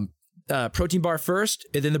 Protein bar first,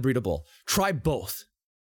 and then the burrito bowl. Try both.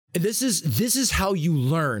 And this is how you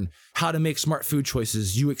learn how to make smart food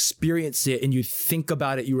choices. You experience it, and you think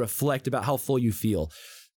about it. You reflect about how full you feel.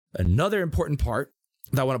 Another important part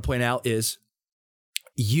that I want to point out is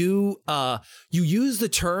you use the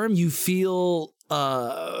term you feel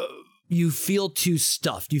too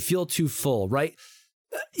stuffed. You feel too full, right?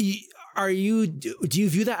 Do you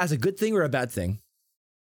view that as a good thing or a bad thing?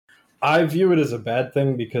 I view it as a bad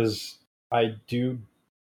thing because I do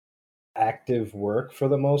active work for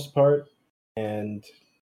the most part, and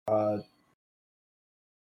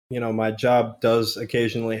my job does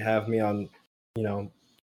occasionally have me on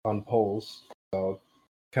poles. So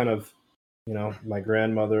kind of, my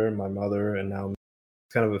grandmother, my mother, and now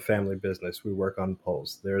it's kind of a family business. We work on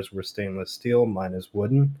poles. Theirs were stainless steel, mine is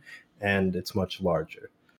wooden, and it's much larger.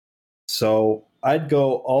 So I'd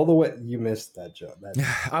go all the way. You missed that joke.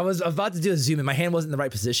 I was about to do a zoom in. My hand wasn't in the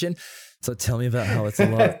right position. So tell me about how it's a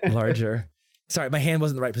lot larger. Sorry, my hand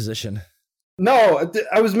wasn't in the right position. No,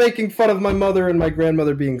 I was making fun of my mother and my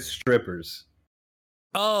grandmother being strippers.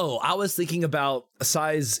 Oh, I was thinking about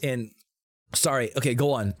size and... Sorry. Okay,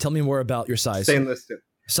 go on. Tell me more about your size. Stainless steel.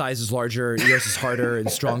 Size is larger. Yours is harder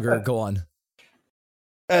and stronger. Go on.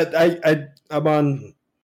 I'm on,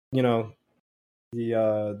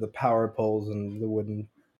 the power poles and the wooden.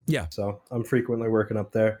 Yeah. So I'm frequently working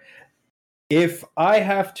up there. If I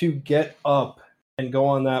have to get up and go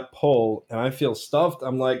on that pole and I feel stuffed,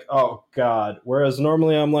 I'm like, oh God. Whereas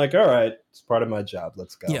normally I'm like, all right, it's part of my job.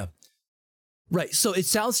 Let's go. Yeah. Right. So it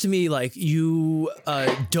sounds to me like you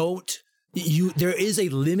there is a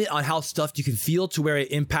limit on how stuffed you can feel to where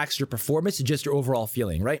it impacts your performance and just your overall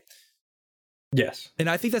feeling, right? Yes. And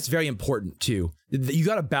I think that's very important too. You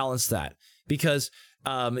got to balance that because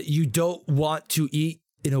you don't want to eat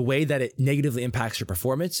in a way that it negatively impacts your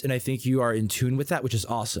performance. And I think you are in tune with that, which is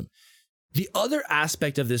awesome. The other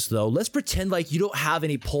aspect of this though, let's pretend like you don't have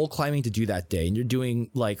any pole climbing to do that day and you're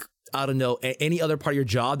doing like, I don't know, any other part of your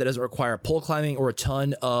job that doesn't require pole climbing or a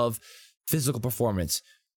ton of physical performance.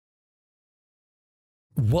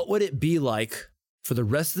 What would it be like for the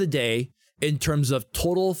rest of the day in terms of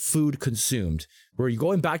total food consumed? Where you're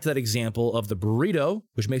going back to that example of the burrito,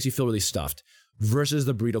 which makes you feel really stuffed, versus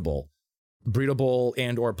the burrito bowl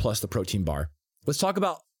and or plus the protein bar. Let's talk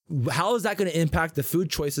about how is that going to impact the food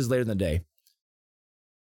choices later in the day?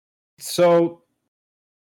 So,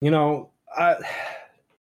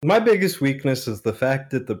 my biggest weakness is the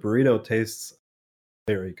fact that the burrito tastes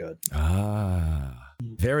very good.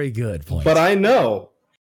 Very good point. But I know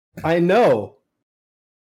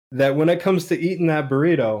that when it comes to eating that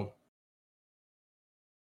burrito,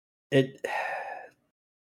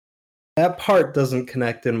 that part doesn't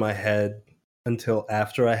connect in my head until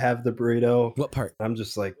after I have the burrito. What part? I'm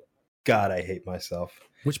just like, God, I hate myself.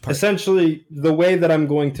 Which part? Essentially, the way that I'm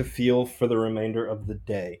going to feel for the remainder of the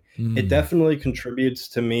day. It definitely contributes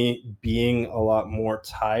to me being a lot more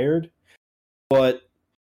tired. But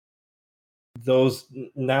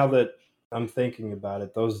now that I'm thinking about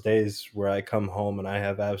it, those days where I come home and I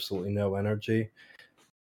have absolutely no energy,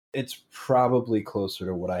 it's probably closer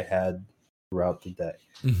to what I had throughout the day.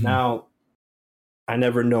 Mm-hmm. Now, I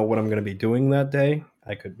never know what I'm going to be doing that day.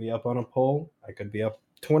 I could be up on a pole. I could be up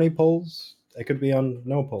 20 poles. I could be on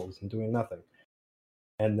no poles and doing nothing.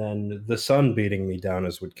 And then the sun beating me down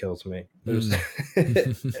is what kills me. There's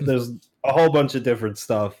a whole bunch of different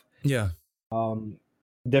stuff. Yeah.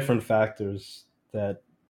 Different factors that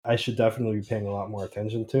I should definitely be paying a lot more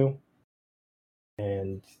attention to.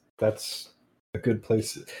 And that's a good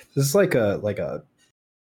place. This is like a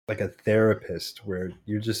therapist where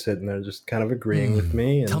you're just sitting there just kind of agreeing with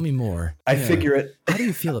me. And tell me more. I figure it. How do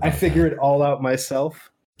you feel about I figure that? it all out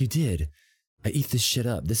myself. You did. I eat this shit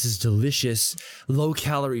up. This is delicious, low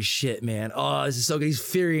calorie shit, man. Oh, this is so good. He's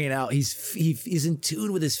figuring it out. He's in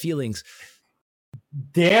tune with his feelings.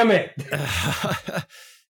 Damn it.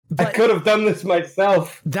 I could have done this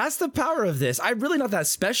myself. That's the power of this. I'm really not that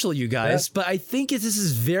special, you guys, but I think this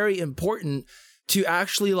is very important to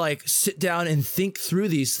actually like sit down and think through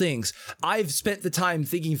these things. I've spent the time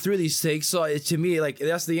thinking through these things. So to me, like,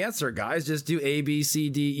 that's the answer, guys. Just do A, B, C,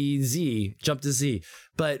 D, E, Z, jump to Z.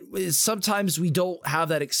 But sometimes we don't have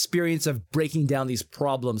that experience of breaking down these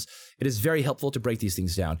problems. It is very helpful to break these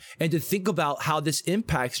things down and to think about how this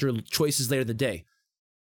impacts your choices later in the day.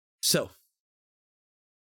 So,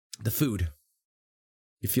 the food.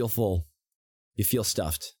 You feel full. You feel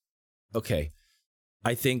stuffed. Okay.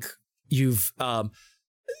 I think you've, how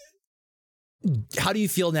do you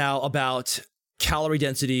feel now about calorie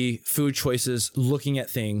density, food choices, looking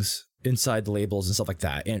at things inside the labels and stuff like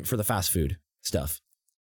that, and for the fast food stuff?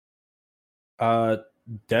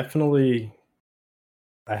 Definitely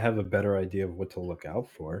I have a better idea of what to look out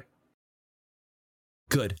for.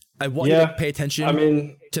 Good. I want you to pay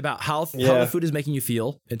attention to about how the food is making you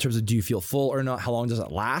feel in terms of, do you feel full or not? How long does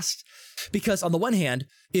it last? Because on the one hand,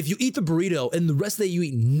 if you eat the burrito and the rest of the day you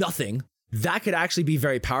eat nothing, that could actually be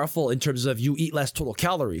very powerful in terms of you eat less total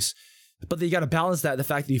calories. But then you got to balance that, the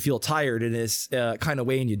fact that you feel tired and it's kind of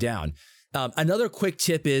weighing you down. Another quick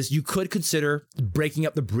tip is you could consider breaking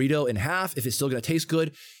up the burrito in half. If it's still going to taste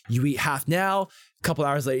good, you eat half now, a couple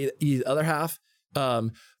hours later, you eat the other half.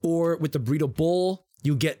 Or with the burrito bowl,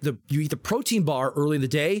 you eat the protein bar early in the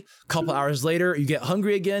day, a couple hours later, you get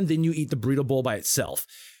hungry again, then you eat the burrito bowl by itself.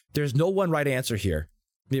 There's no one right answer here.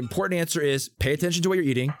 The important answer is pay attention to what you're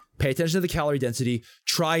eating, pay attention to the calorie density,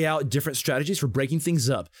 try out different strategies for breaking things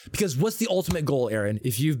up. Because what's the ultimate goal, Aaron?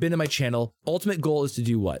 If you've been to my channel, ultimate goal is to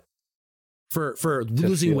do what? For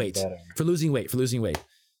losing weight. Better. For losing weight.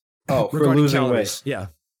 Oh, for losing calories. Weight. Yeah.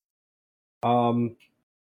 To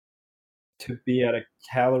be at a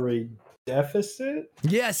calorie deficit?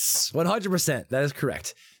 Yes, 100%. That is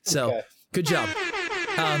correct. So, Good job.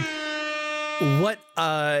 What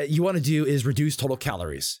you want to do is reduce total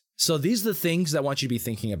calories. So these are the things that I want you to be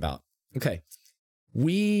thinking about. Okay.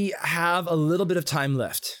 We have a little bit of time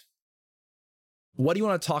left. What do you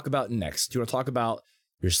want to talk about next? Do you want to talk about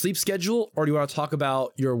your sleep schedule, or do you want to talk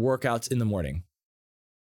about your workouts in the morning?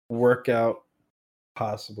 Workout,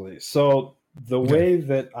 possibly. So the way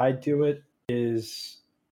that I do it is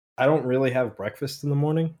I don't really have breakfast in the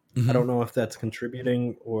morning. I don't know if that's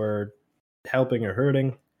contributing or helping or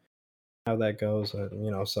hurting, how that goes.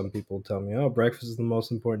 Some people tell me, oh, breakfast is the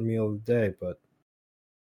most important meal of the day, but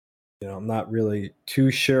I'm not really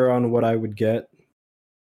too sure on what I would get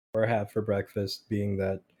or have for breakfast, being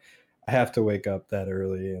that I have to wake up that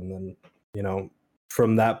early, and then,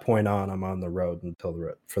 from that point on, I'm on the road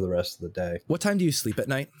for the rest of the day. What time do you sleep at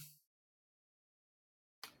night?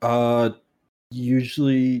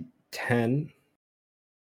 Usually 10.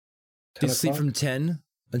 Do you sleep from 10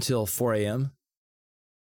 until 4 a.m.?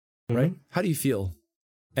 Right? How do you feel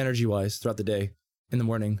energy-wise throughout the day, in the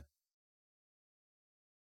morning?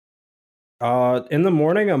 In the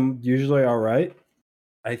morning, I'm usually all right.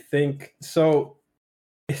 I think so.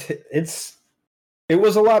 It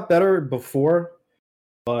was a lot better before,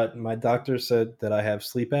 but my doctor said that I have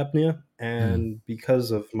sleep apnea, and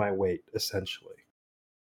because of my weight, essentially.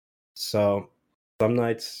 So some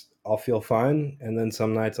nights I'll feel fine, and then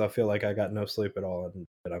some nights I'll feel like I got no sleep at all and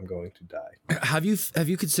that I'm going to die. Have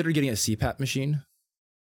you considered getting a CPAP machine?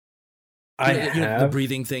 I have. The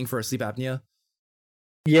breathing thing for a sleep apnea?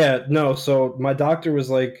 Yeah, no. So my doctor was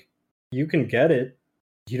like, you can get it.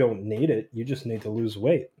 You don't need it. You just need to lose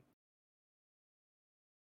weight.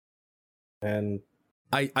 And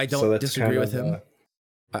I don't disagree with him.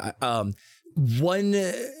 One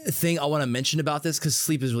thing I want to mention about this, because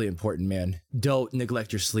sleep is really important, man. Don't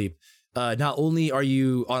neglect your sleep. Not only are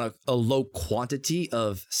you on a low quantity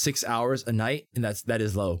of 6 hours a night, and that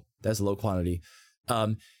is low. That's a low quantity.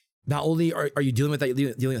 Not only are you dealing with that,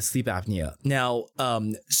 you're dealing with sleep apnea. Now,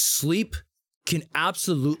 sleep can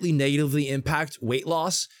absolutely negatively impact weight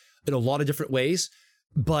loss in a lot of different ways,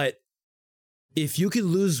 but if you can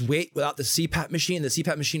lose weight without the CPAP machine, the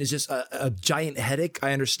CPAP machine is just a giant headache.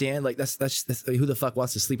 I understand. Like that's who the fuck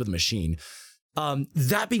wants to sleep with a machine?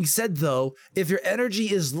 That being said, though, if your energy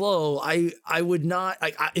is low, I would not.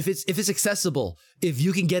 If it's accessible, if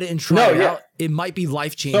you can get it and try it out, it might be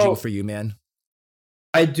life changing for you, man.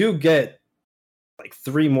 I do get like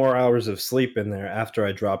 3 more hours of sleep in there after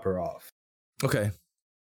I drop her off. Okay.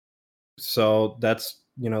 So that's,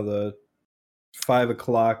 the 5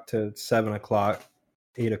 o'clock to 7 o'clock,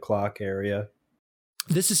 8 o'clock area.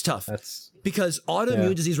 This is tough That's because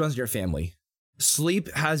autoimmune disease runs in your family.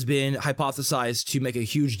 Sleep has been hypothesized to make a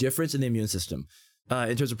huge difference in the immune system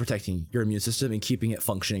in terms of protecting your immune system and keeping it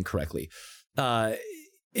functioning correctly.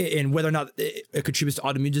 And whether or not it contributes to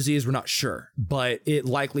autoimmune disease, we're not sure, but it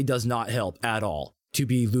likely does not help at all to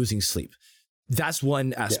be losing sleep. That's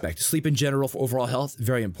one aspect. Yeah. Sleep in general for overall health,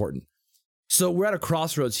 very important. So we're at a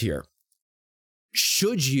crossroads here.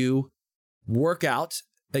 Should you work out?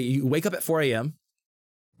 You wake up at 4 a.m.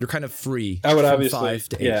 You're kind of free. I would from obviously 5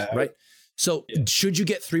 to 8, right? So should you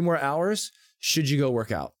get 3 more hours? Should you go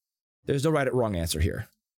work out? There's no right or wrong answer here.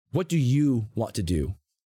 What do you want to do?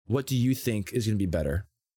 What do you think is going to be better?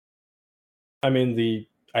 I mean, the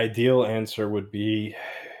ideal answer would be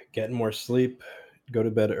getting more sleep, go to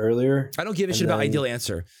bed earlier. I don't give a shit about ideal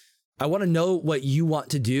answer. I want to know what you want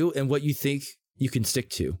to do and what you think you can stick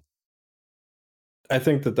to. I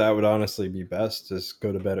think that would honestly be best, is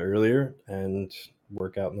go to bed earlier and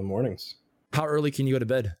work out in the mornings. How early can you go to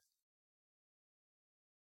bed?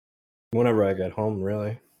 Whenever I get home,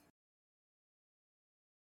 really.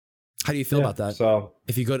 How do you feel about that? So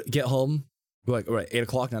if you get home, like 8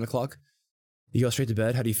 o'clock, 9 o'clock, you go straight to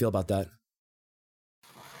bed. How do you feel about that?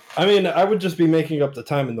 I mean, I would just be making up the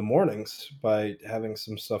time in the mornings by having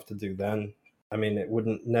some stuff to do then. I mean, it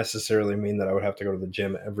wouldn't necessarily mean that I would have to go to the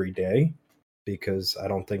gym every day, because I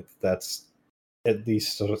don't think that's, at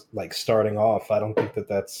least sort of like starting off, I don't think that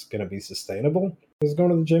that's going to be sustainable, is going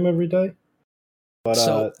to the gym every day. But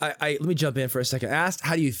so I let me jump in for a second. I asked,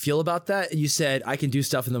 how do you feel about that? And you said, I can do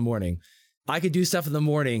stuff in the morning. I could do stuff in the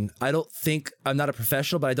morning. I'm not a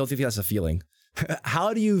professional, but I don't think that's a feeling.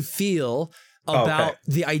 How do you feel about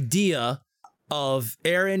the idea of,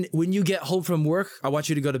 Aaron, when you get home from work, I want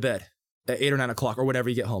you to go to bed at 8 or 9 o'clock or whenever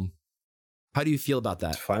you get home? How do you feel about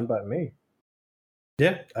that? It's fine by me.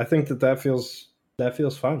 Yeah, I think that feels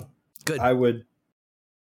fine. Good. I would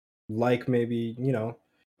like maybe,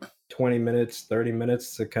 20 minutes, 30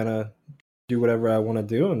 minutes to kind of do whatever I want to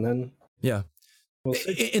do, and then we'll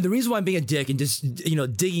see. And the reason why I'm being a dick and just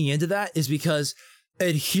digging into that is because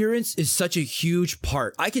adherence is such a huge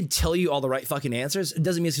part. I can tell you all the right fucking answers. It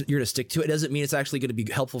doesn't mean you're going to stick to it. It doesn't mean it's actually going to be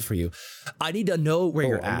helpful for you. I need to know where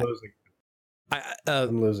you're at.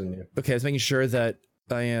 I'm losing you. Okay, I was making sure that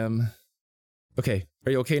I am. Okay,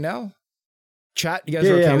 are you okay now? Chat, you guys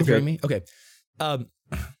are okay with hearing me? Okay.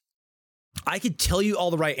 I could tell you all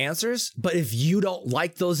the right answers, but if you don't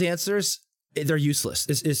like those answers, they're useless.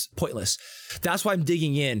 It's pointless. That's why I'm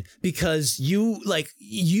digging in, because you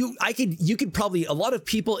could probably, a lot of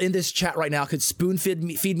people in this chat right now could spoon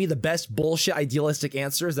feed me the best bullshit idealistic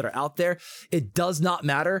answers that are out there. It does not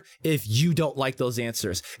matter if you don't like those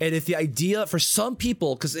answers. And if the idea for some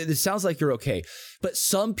people, because it sounds like you're okay, but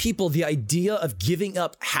some people, the idea of giving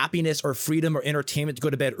up happiness or freedom or entertainment to go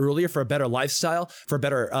to bed earlier for a better lifestyle, for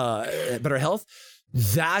better health,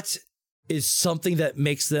 that is something that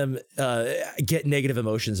makes them get negative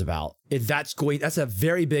emotions about. That's a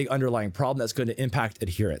very big underlying problem that's going to impact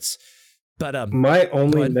adherence. But my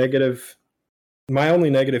only negative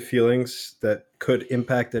feelings that could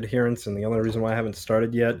impact adherence, and the only reason why I haven't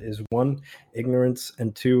started yet, is 1, ignorance,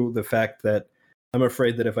 and 2, the fact that I'm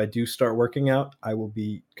afraid that if I do start working out, I will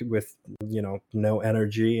be with no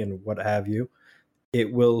energy and what have you.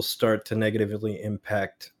 It will start to negatively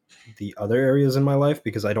impact the other areas in my life,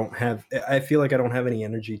 because I feel like I don't have any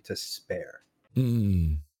energy to spare.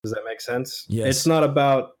 Does that make sense? Yes. It's not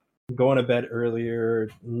about going to bed earlier,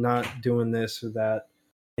 not doing this or that.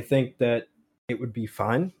 I think that it would be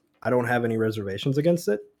fine. I don't have any reservations against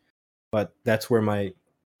it, but that's where my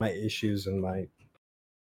issues and my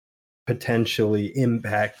potentially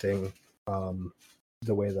impacting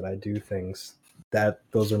the way that I do things,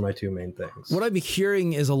 those are my 2 main things. What I'm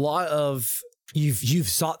hearing is a lot of, You've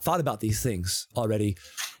thought about these things already.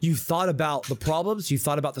 You've thought about the problems, you've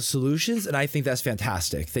thought about the solutions, and I think that's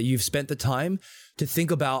fantastic that you've spent the time to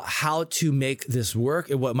think about how to make this work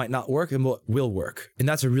and what might not work and what will work. And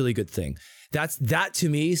that's a really good thing. That to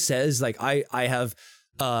me says, like,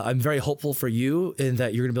 I'm very hopeful for you in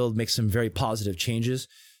that you're gonna be able to make some very positive changes,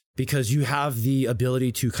 because you have the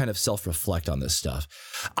ability to kind of self-reflect on this stuff.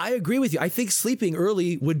 I agree with you. I think sleeping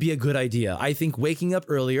early would be a good idea. I think waking up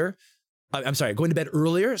earlier, going to bed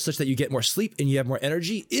earlier such that you get more sleep and you have more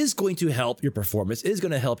energy is going to help your performance, is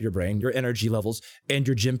going to help your brain, your energy levels, and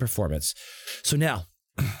your gym performance. So now,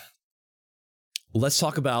 let's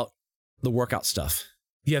talk about the workout stuff.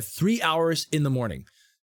 You have 3 hours in the morning.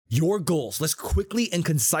 Your goals. Let's quickly and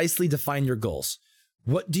concisely define your goals.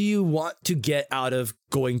 What do you want to get out of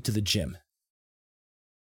going to the gym?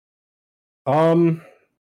 Um,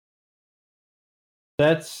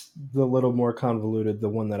 that's the little more convoluted, the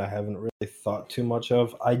one that I haven't really thought too much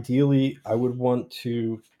of. Ideally, I would want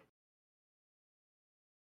to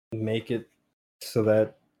make it so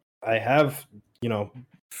that I have,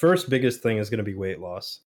 first biggest thing is going to be weight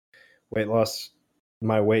loss. Weight loss,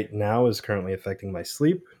 my weight now is currently affecting my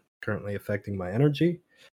sleep, currently affecting my energy.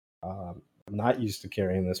 I'm not used to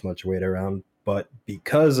carrying this much weight around, but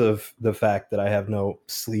because of the fact that I have no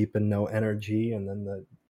sleep and no energy, and then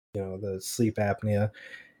the sleep apnea,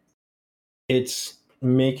 it's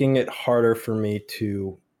making it harder for me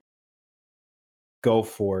to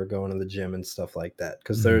going to the gym and stuff like that.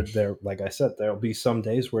 Because there, like I said, there'll be some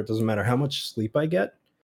days where it doesn't matter how much sleep I get.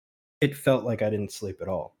 It felt like I didn't sleep at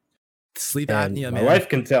all. Sleep And apnea, my man. wife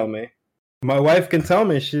can tell me. My wife can tell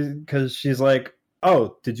me because she's like,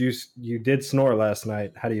 "Oh, you did snore last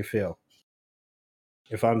night? How do you feel?"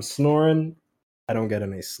 If I'm snoring, I don't get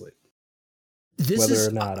any sleep. Whether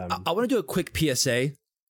or not I want to do a quick PSA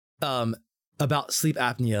about sleep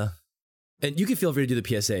apnea. And you can feel free to do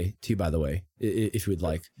the PSA too, by the way, if you would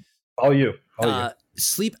like. All you.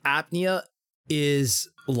 Sleep apnea is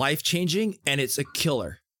life-changing, and it's a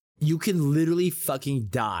killer. You can literally fucking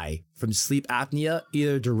die from sleep apnea,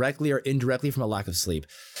 either directly or indirectly from a lack of sleep.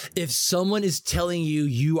 If someone is telling you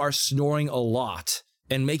you are snoring a lot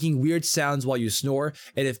and making weird sounds while you snore,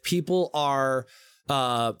 and if people are,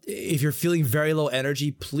 if you're feeling very low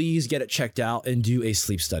energy, please get it checked out and do a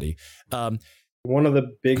sleep study. One of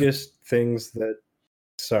the biggest things that,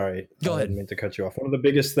 sorry, Go ahead. I didn't mean to cut you off. One of the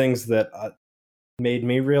biggest things that made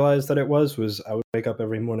me realize that it was I would wake up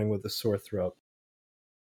every morning with a sore throat.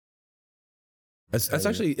 That's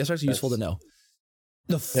actually useful to know.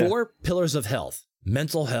 The four pillars of health: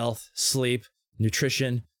 mental health, sleep,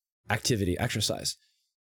 nutrition, activity, exercise.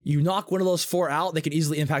 You knock one of those four out, they can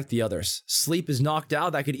easily impact the others. Sleep is knocked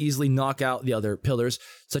out, that could easily knock out the other pillars,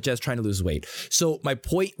 such as trying to lose weight. So my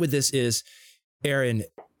point with this is, Aaron,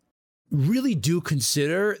 really do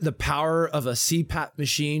consider the power of a CPAP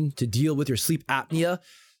machine to deal with your sleep apnea,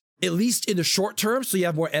 at least in the short term, so you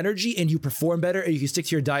have more energy and you perform better and you can stick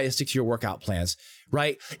to your diet and stick to your workout plans,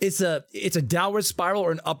 right? It's a downward spiral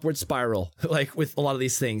or an upward spiral, like with a lot of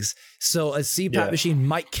these things. So a CPAP machine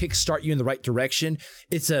might kickstart you in the right direction.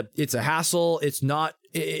 It's a hassle. It's not,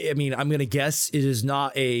 I mean, I'm going to guess it is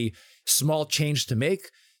not a small change to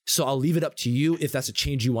make. So I'll leave it up to you if that's a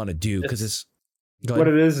change you want to do, because it's what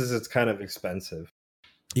it is it's kind of expensive.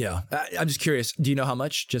 Yeah. I'm just curious. Do you know how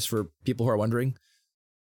much, just for people who are wondering?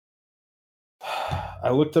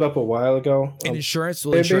 I looked it up a while ago. And insurance?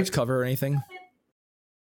 Will insurance cover anything?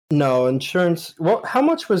 No, insurance. Well, how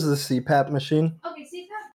much was the CPAP machine? Okay,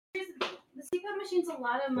 the CPAP machine's a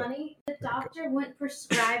lot of money. The doctor wouldn't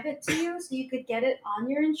prescribe it to you so you could get it on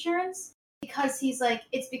your insurance because he's like,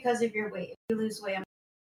 it's because of your weight. If you lose weight,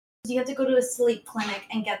 so you have to go to a sleep clinic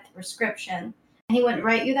and get the prescription. And he wouldn't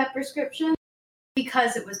write you that prescription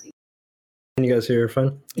because it was. Can you guys hear her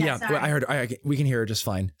fine? Yeah, I heard. We can hear her just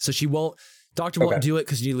fine. So she won't. Doctor won't do it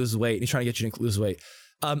because you need to lose weight. He's trying to get you to lose weight.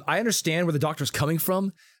 I understand where the doctor's coming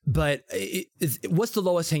from, but what's the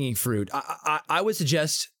lowest hanging fruit? I would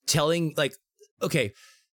suggest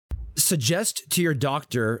suggest to your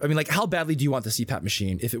doctor. I mean, like, how badly do you want the CPAP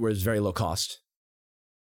machine if it was very low cost?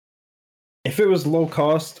 If it was low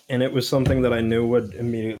cost and it was something that I knew would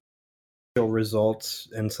immediately show results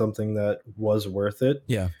and something that was worth it.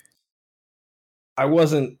 Yeah. I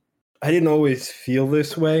didn't always feel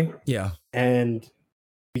this way. Yeah. And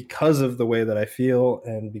because of the way that I feel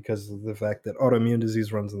and because of the fact that autoimmune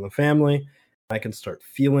disease runs in the family, I can start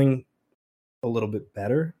feeling a little bit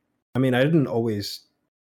better. I mean, I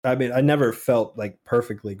never felt like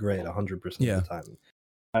perfectly great 100% of the time.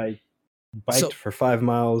 I biked for 5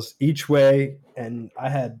 miles each way and I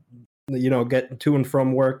had, getting to and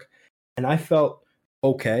from work and I felt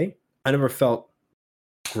okay. I never felt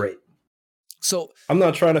great. So I'm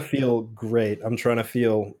not trying to feel great. I'm trying to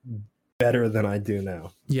feel better than I do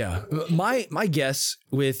now. Yeah. My guess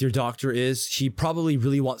with your doctor is he probably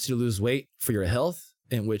really wants you to lose weight for your health,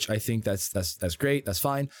 in which I think that's great. That's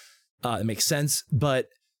fine. It makes sense. But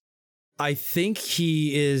I think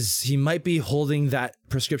he might be holding that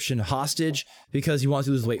prescription hostage because he wants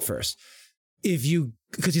you to lose weight first.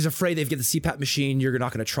 Because he's afraid if you get the CPAP machine, you're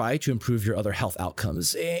not going to try to improve your other health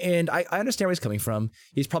outcomes. And I understand where he's coming from.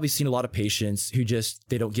 He's probably seen a lot of patients who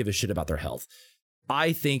they don't give a shit about their health.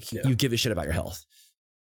 I think you give a shit about your health.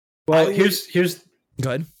 Well, here's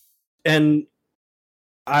go ahead. And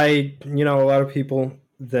a lot of people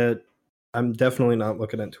that I'm definitely not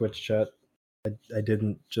looking at Twitch chat. I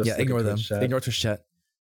didn't just ignore them. Chat. Ignore Twitch chat.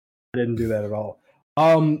 I didn't do that at all.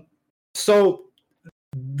 So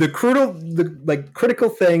the critical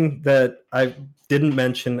thing that I didn't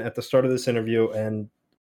mention at the start of this interview, and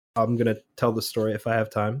I'm gonna tell the story if I have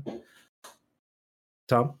time.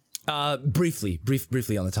 Tom? Briefly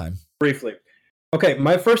on the time. Briefly. Okay,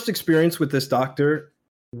 my first experience with this doctor,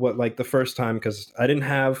 the first time, because I didn't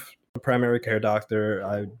have a primary care doctor.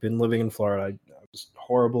 I'd been living in Florida. I was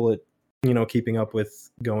horrible at, keeping up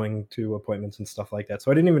with going to appointments and stuff like that.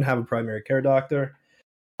 So I didn't even have a primary care doctor.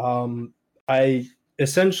 I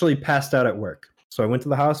essentially passed out at work. So I went to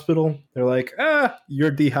the hospital. They're like,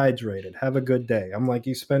 you're dehydrated. Have a good day. I'm like,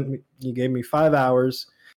 you gave me 5 hours.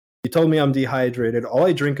 You told me I'm dehydrated. All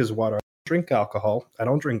I drink is water. I don't drink alcohol. I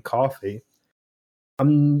don't drink coffee.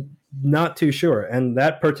 I'm not too sure. And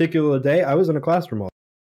that particular day, I was in a classroom.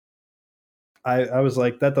 I was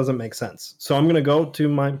like, that doesn't make sense. So I'm going to go to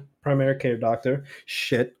my primary care doctor.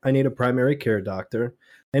 Shit, I need a primary care doctor.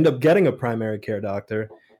 I end up getting a primary care doctor.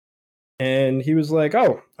 And he was like,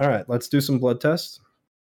 oh, all right, let's do some blood tests.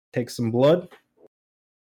 Take some blood.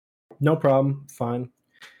 No problem. Fine.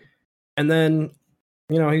 And then,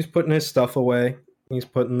 he's putting his stuff away. He's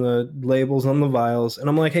putting the labels on the vials. And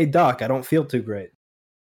I'm like, hey, doc, I don't feel too great.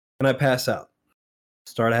 And I pass out.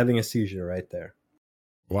 Start having a seizure right there.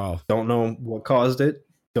 Wow. Don't know what caused it.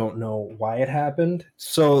 Don't know why it happened.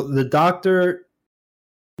 So the doctor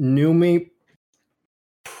knew me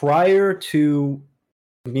prior to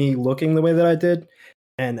me looking the way that I did.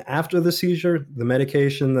 And after the seizure, the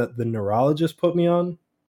medication that the neurologist put me on,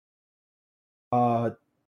 I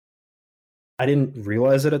didn't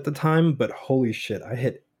realize it at the time, but holy shit, I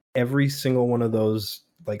hit every single one of those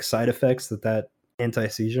side effects that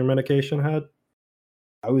anti-seizure medication had.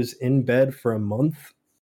 I was in bed for a month.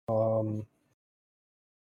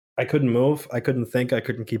 I couldn't move. I couldn't think. I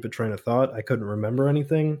couldn't keep a train of thought. I couldn't remember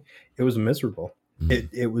anything. It was miserable.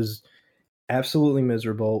 It was absolutely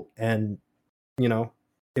miserable. And,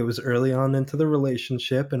 it was early on into the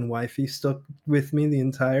relationship, and wifey stuck with me the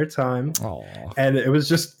entire time. Aww. And it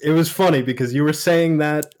was funny because you were saying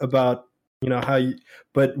that about, how you,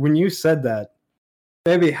 but when you said that,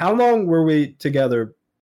 baby, how long were we together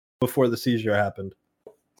before the seizure happened?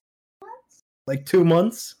 Like 2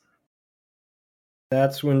 months.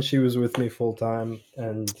 That's when she was with me full time,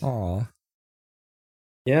 and Aww.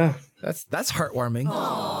 Yeah, that's heartwarming.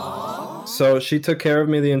 Aww. So she took care of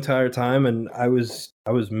me the entire time, and I was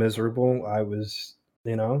miserable. I was,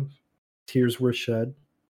 tears were shed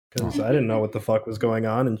because I didn't know what the fuck was going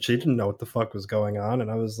on, and she didn't know what the fuck was going on, and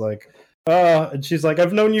I was like, and she's like,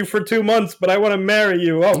 I've known you for 2 months, but I want to marry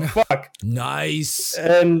you. Oh fuck. Nice.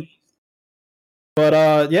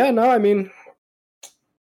 But yeah, no, I mean,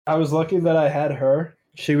 I was lucky that I had her.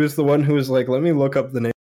 She was the one who was like, let me look up the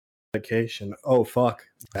name of the medication. Oh fuck,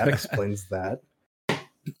 that explains that.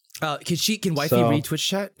 Can wifey read Twitch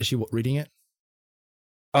chat? Is she reading it?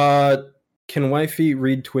 Can wifey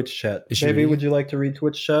read Twitch chat? Baby, would you like to read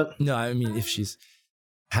Twitch chat? No, I mean, if she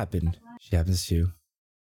happens to.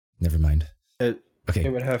 Never mind. Okay,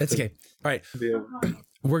 it would have it's to okay. All right, be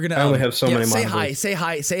we're gonna. I only have so many. Say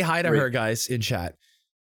hi to her, guys, in chat.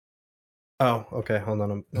 Oh, okay. Hold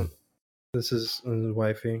on. This is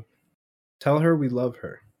wifey. Tell her we love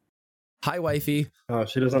her. Hi, wifey. Oh,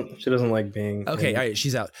 she doesn't like being. Okay, all right,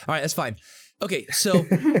 she's out. All right, that's fine. Okay, so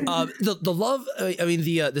the love, I mean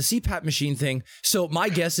the CPAP machine thing. So my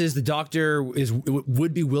guess is the doctor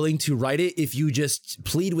would be willing to write it if you just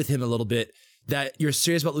plead with him a little bit that you're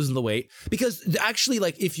serious about losing the weight. Because actually,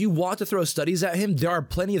 if you want to throw studies at him, there are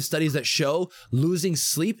plenty of studies that show losing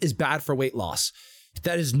sleep is bad for weight loss.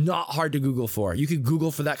 That is not hard to Google for. You could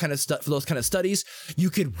Google for that kind of stuff, for those kind of studies. You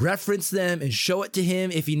could reference them and show it to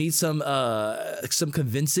him if you need some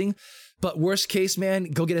convincing. But worst case, man,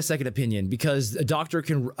 go get a second opinion, because a doctor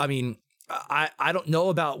can, I mean, I don't know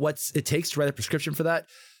about what it takes to write a prescription for that,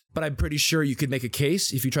 but I'm pretty sure you could make a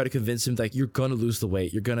case if you try to convince him you're going to lose the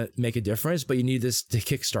weight, you're going to make a difference, but you need this to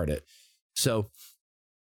kickstart it. So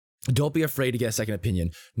don't be afraid to get a second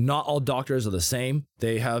opinion. Not all doctors are the same.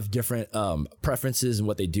 They have different preferences in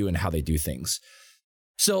what they do and how they do things.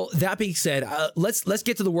 So that being said, let's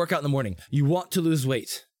get to the workout in the morning. You want to lose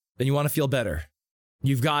weight, then you want to feel better.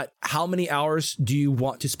 You've got how many hours do you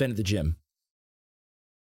want to spend at the gym?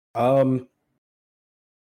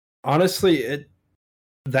 Honestly,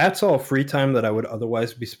 that's all free time that I would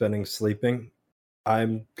otherwise be spending sleeping.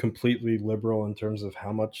 I'm completely liberal in terms of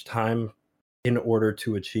how much time in order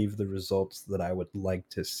to achieve the results that I would like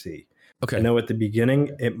to see. Okay. I know at the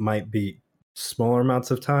beginning it might be smaller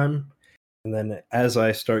amounts of time, and then as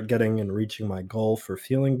I start getting and reaching my goal for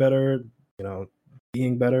feeling better,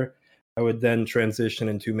 being better, I would then transition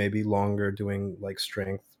into maybe longer, doing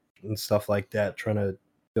strength and stuff like that, trying to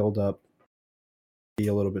build up be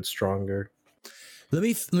a little bit stronger. Let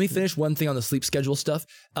me finish one thing on the sleep schedule stuff.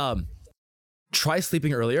 Try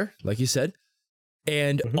sleeping earlier, like you said.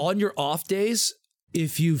 And on your off days,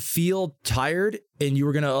 if you feel tired and you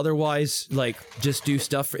were going to otherwise like just do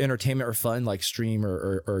stuff for entertainment or fun, like stream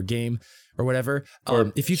or game or whatever.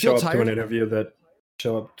 Or if you feel tired, to an interview that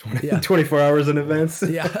show up 24 hours in advance.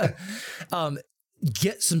 Yeah.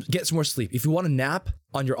 Get some more sleep. If you want to nap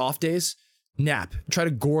on your off days, nap. Try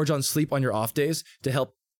to gorge on sleep on your off days to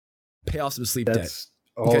help pay off some sleep debt. That's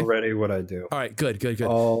already what I do. All right, good.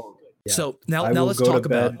 Yeah. So now I will let's go talk to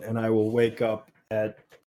bed about, and I will wake up at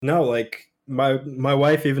my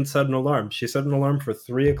wife even set an alarm. She set an alarm for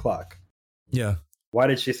 3:00. Yeah. Why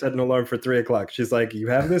did she set an alarm for 3:00? She's like, you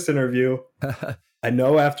have this interview. I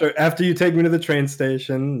know after you take me to the train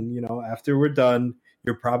station, after we're done,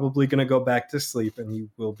 you're probably going to go back to sleep and you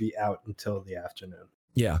will be out until the afternoon.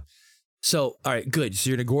 Yeah. So, all right, good. So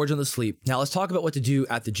you're going to gorge on the sleep. Now let's talk about what to do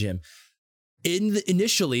at the gym.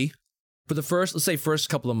 Initially, for the first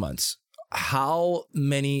couple of months, how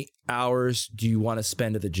many hours do you want to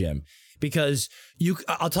spend at the gym? Because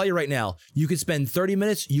I'll tell you right now, you could spend 30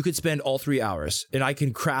 minutes, you could spend all 3 hours, and I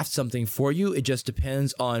can craft something for you. It just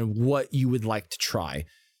depends on what you would like to try.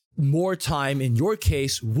 More time in your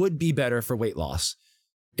case would be better for weight loss.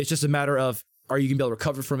 It's just a matter of, are you going to be able to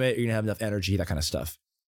recover from it? Are you going to have enough energy? That kind of stuff.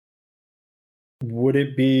 Would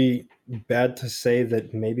it be bad to say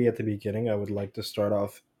that maybe at the beginning I would like to start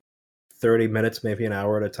off 30 minutes, maybe an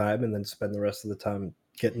hour at a time, and then spend the rest of the time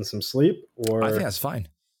getting some sleep? Or I think that's fine.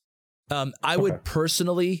 I would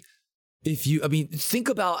personally, think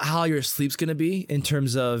about how your sleep's going to be in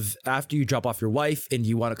terms of after you drop off your wife and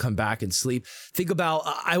you want to come back and sleep. Think about,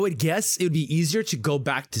 I would guess it would be easier to go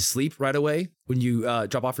back to sleep right away when you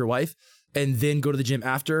drop off your wife and then go to the gym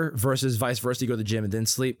after versus vice versa. You go to the gym and then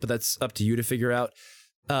sleep, but that's up to you to figure out.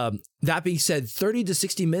 That being said, 30 to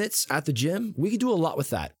 60 minutes at the gym, we could do a lot with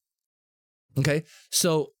that. Okay,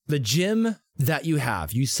 so the gym that you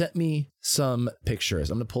have, you sent me some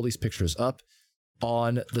pictures. I'm going to pull these pictures up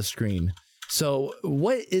on the screen. So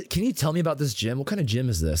can you tell me about this gym? What kind of gym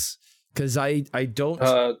is this? Because I don't,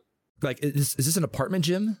 is this an apartment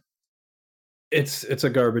gym? It's a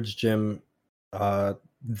garbage gym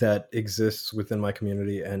that exists within my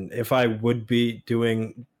community. And if I would be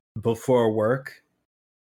doing before work,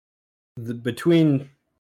 between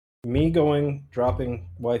me dropping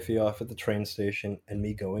wifey off at the train station and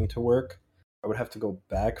me going to work, I would have to go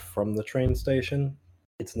back from the train station.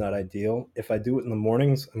 It's not ideal. If I do it in the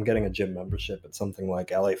mornings, I'm getting a gym membership at something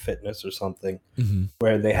like LA Fitness or something,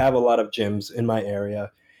 where they have a lot of gyms in my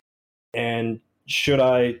area. And should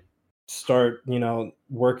I start,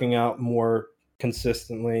 working out more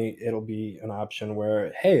consistently, it'll be an option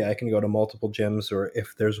where, hey, I can go to multiple gyms, or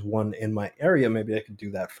if there's one in my area, maybe I could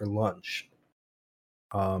do that for lunch.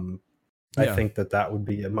 I think that would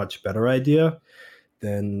be a much better idea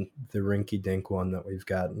than the rinky-dink one that we've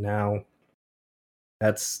got now.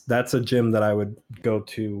 That's a gym that I would go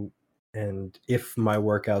to, and if my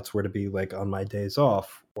workouts were to be like on my days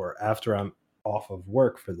off or after I'm off of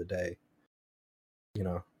work for the day,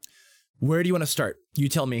 Where do you want to start? You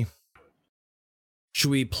tell me. Should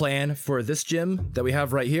we plan for this gym that we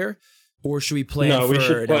have right here, or should we plan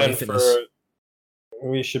for an LA Fitness?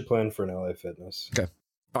 We should plan for an LA Fitness. Okay.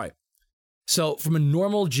 All right. So from a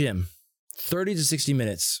normal gym, 30 to 60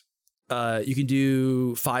 minutes, you can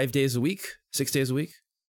do 5 days a week, 6 days a week,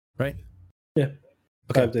 right? Yeah.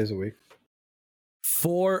 Okay. 5 days a week.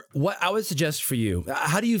 For what I would suggest for you,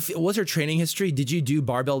 how do you feel? What's your training history? Did you do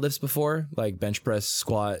barbell lifts before, like bench press,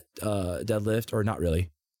 squat, deadlift, or not really?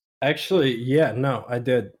 Actually, yeah, no, I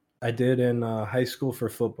did. I did in high school for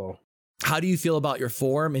football. How do you feel about your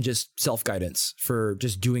form and just self-guidance for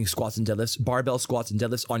just doing squats and deadlifts, barbell squats and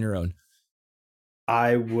deadlifts on your own?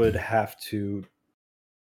 I would have to.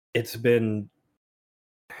 It's been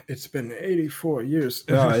 84 years.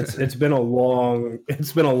 No, it's been a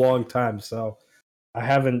long time. So I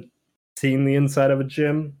haven't seen the inside of a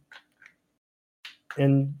gym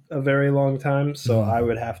in a very long time. So I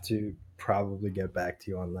would have to probably get back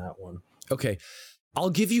to you on that one. Okay.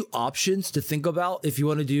 I'll give you options to think about if you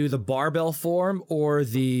want to do the barbell form or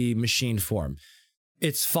the machine form.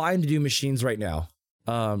 It's fine to do machines right now.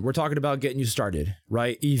 We're talking about getting you started,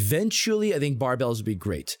 right? Eventually, I think barbells would be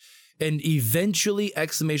great. And eventually,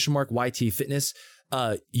 !YT Fitness,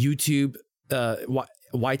 YouTube,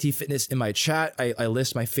 YT Fitness in my chat. I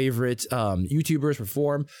list my favorite YouTubers for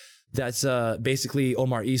form. That's basically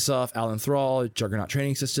Omar Isuf, Alan Thrall, Juggernaut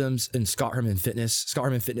Training Systems, and Scott Herman Fitness. Scott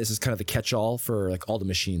Herman Fitness is kind of the catch-all for like all the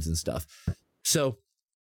machines and stuff. So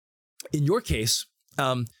in your case,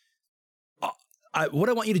 what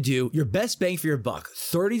I want you to do, your best bang for your buck,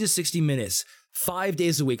 30 to 60 minutes, 5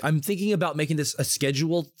 days a week. I'm thinking about making this a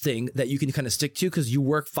scheduled thing that you can kind of stick to because you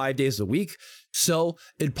work 5 days a week. So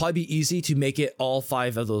it'd probably be easy to make it all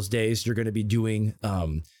 5 of those days. You're going to be doing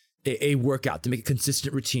a workout to make a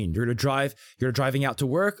consistent routine. You're driving out to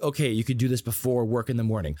work. Okay, you could do this before work in the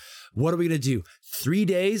morning. What are we going to do? 3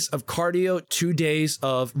 days of cardio, 2 days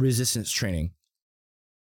of resistance training,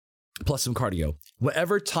 plus some cardio,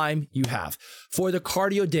 whatever time you have. For the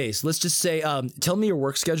cardio days, let's just say, tell me your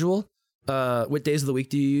work schedule. What days of the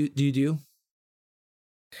week do you do?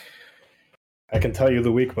 I can tell you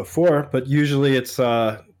the week before, but usually it's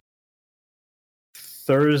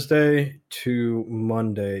Thursday to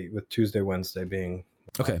Monday, with Tuesday, Wednesday being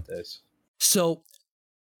days. So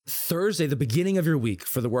Thursday, the beginning of your week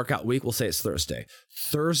for the workout week, we'll say it's Thursday.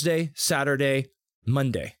 Thursday, Saturday,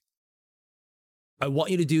 Monday. I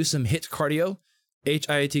want you to do some HIIT cardio,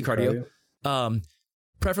 HIIT cardio.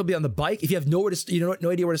 Preferably on the bike. If you have no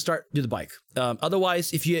idea where to start, do the bike.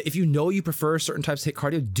 Otherwise, if you know you prefer certain types of HIIT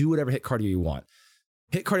cardio, do whatever HIIT cardio you want.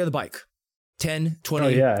 HIIT cardio on the bike. 10,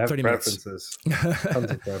 20, 30 minutes. Tons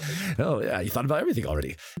of preferences. Oh, yeah. You thought about everything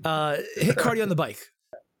already. HIIT cardio on the bike.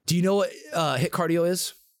 Do you know what HIIT cardio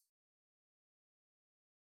is?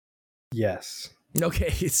 Yes.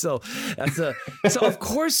 Okay, so of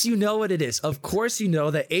course you know what it is. Of course you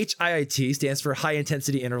know that HIIT stands for high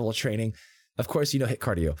intensity interval training. Of course you know HIIT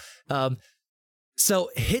cardio. So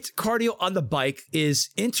HIIT cardio on the bike is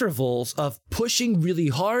intervals of pushing really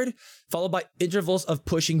hard, followed by intervals of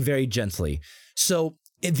pushing very gently. So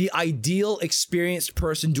in the ideal experienced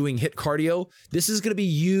person doing HIIT cardio, this is going to be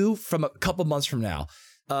you from a couple months from now.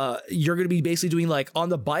 You're going to be basically doing like on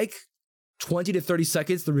the bike, 20 to 30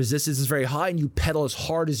 seconds, the resistance is very high and you pedal as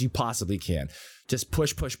hard as you possibly can. Just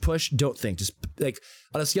push, push, push. Don't think. Just like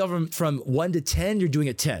on a scale from 1 to 10, you're doing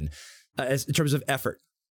a 10 in terms of effort.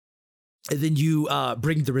 And then you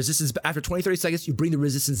bring the resistance, after 20, 30 seconds, you bring the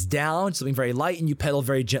resistance down, something very light, and you pedal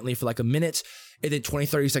very gently for like a minute. And then 20,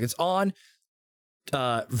 30 seconds on,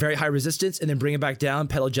 very high resistance, and then bring it back down,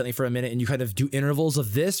 pedal gently for a minute, and you kind of do intervals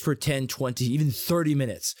of this for 10, 20, even 30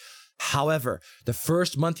 minutes. However, the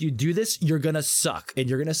first month you do this, you're going to suck, and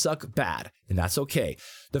you're going to suck bad, and that's okay.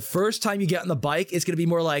 The first time you get on the bike, it's going to be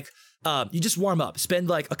more like, you just warm up, spend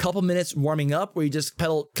like a couple minutes warming up where you just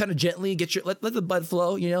pedal kind of gently, let the blood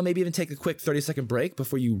flow, maybe even take a quick 30-second break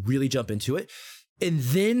before you really jump into it. And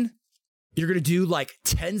then you're going to do like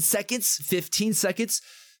 10 seconds, 15 seconds,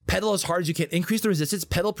 pedal as hard as you can, increase the resistance,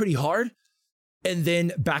 pedal pretty hard, and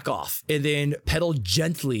then back off, and then pedal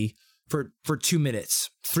gently for 2 minutes,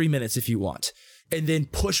 3 minutes if you want, and then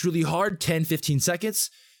push really hard, 10, 15 seconds,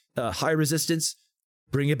 high resistance,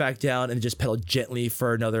 bring it back down, and just pedal gently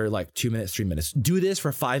for another like 2 minutes, 3 minutes. Do this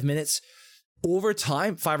for 5 minutes. Over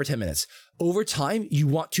time, 5 or 10 minutes. Over time, you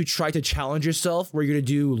want to try to challenge yourself where you're going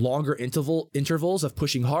to do longer intervals of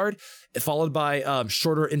pushing hard, followed by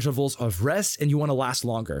shorter intervals of rest, and you want to last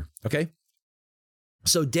longer, okay?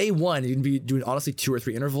 So day one, you're going to be doing honestly 2 or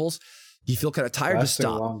 3 intervals. You feel kind of tired, just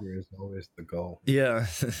stop. Longer is always the goal. Yeah.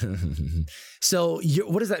 So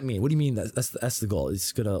what does that mean? What do you mean that's the goal?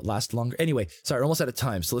 It's going to last longer? Anyway, sorry, we're almost out of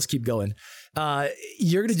time, so let's keep going.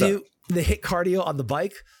 You're going to do the HIIT cardio on the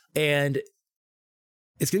bike, and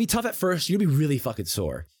it's going to be tough at first. You're going to be really fucking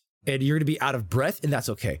sore, and you're going to be out of breath, and that's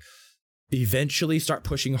okay. Eventually start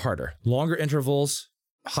pushing harder. Longer intervals,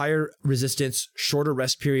 higher resistance, shorter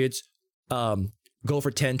rest periods. Go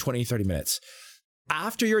for 10, 20, 30 minutes.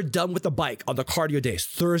 After you're done with the bike on the cardio days,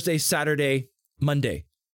 Thursday, Saturday, Monday,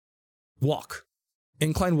 walk.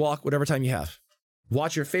 Incline walk, whatever time you have.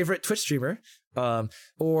 Watch your favorite Twitch streamer,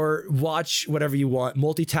 or watch whatever you want.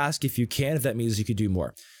 Multitask if you can, if that means you could do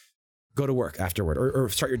more. Go to work afterward, or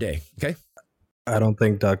start your day, okay? I don't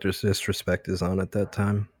think Dr. Disrespect is on at that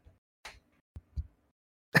time.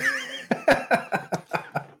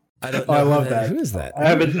 I don't know. I love that. Who is that? I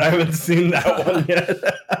haven't seen that one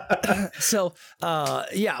yet. So,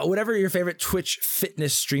 yeah, whatever your favorite Twitch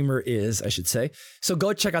fitness streamer is, I should say. So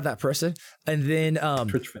go check out that person. And then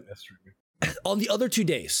Twitch fitness streamer. On the other 2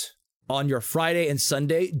 days, on your Friday and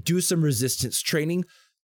Sunday, do some resistance training.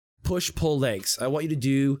 Push, pull legs. I want you to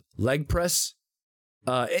do leg press,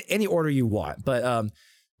 any order you want, but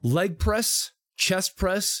leg press, chest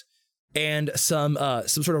press, and some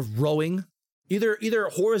sort of rowing. Either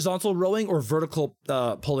horizontal rowing or vertical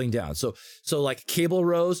pulling down. So like cable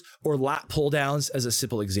rows or lat pull downs as a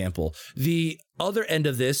simple example. The other end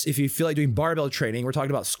of this, if you feel like doing barbell training, we're talking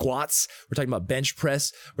about squats, we're talking about bench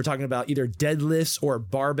press, we're talking about either deadlifts or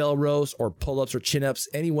barbell rows or pull-ups or chin-ups.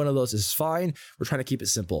 Any one of those is fine. We're trying to keep it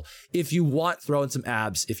simple. If you want, throw in some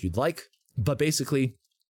abs if you'd like, but basically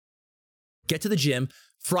Get to the gym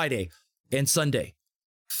Friday and Sunday.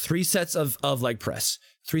 3 sets of leg press,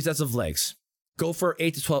 3 sets of legs. Go for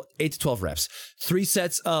 8 to 12 reps. 3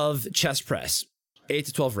 sets of chest press, 8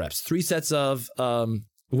 to 12 reps. 3 sets of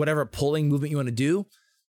whatever pulling movement you want to do,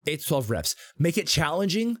 8 to 12 reps. Make it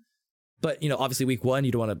challenging, but obviously week 1,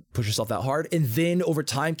 you don't want to push yourself that hard. And then over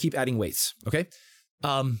time, keep adding weights. Okay.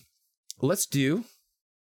 Let's do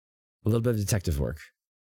a little bit of detective work.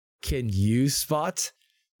 Can you spot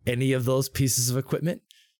any of those pieces of equipment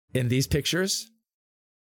in these pictures?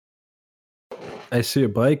 I see a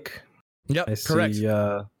bike. Yep, correct.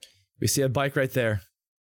 We see a bike right there.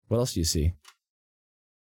 What else do you see?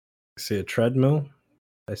 I see a treadmill.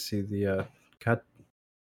 I see the cut.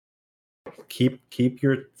 Keep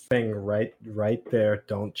your thing right there.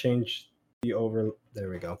 Don't change the over. There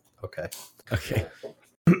we go. Okay.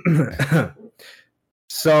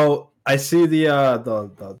 So I see the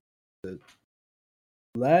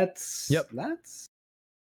let's. Yep. Let's.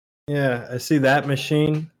 Yeah, I see that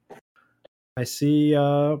machine. I see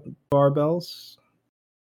barbells.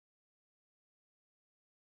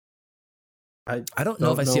 I don't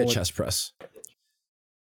know if I see a chest press.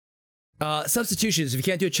 Substitutions. If you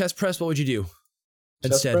can't do a chest press, what would you do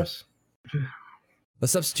instead? Press?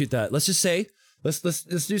 Let's substitute that. Let's just say let's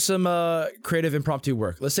do some creative impromptu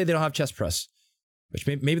work. Let's say they don't have chest press, which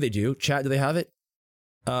maybe they do. Chat, do they have it?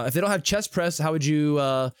 If they don't have chest press, how would you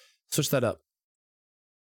switch that up?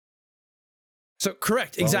 So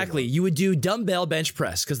correct, exactly. You would do dumbbell bench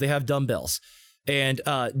press because they have dumbbells. And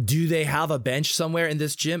do they have a bench somewhere in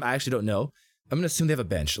this gym? I actually don't know. I'm gonna assume they have a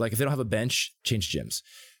bench. Like if they don't have a bench, change gyms.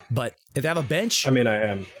 But if they have a bench, I mean, I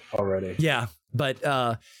am already. Yeah, but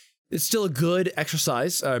it's still a good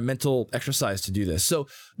exercise, mental exercise to do this. So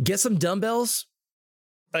get some dumbbells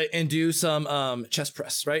and do some chest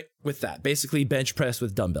press, right? With that, basically bench press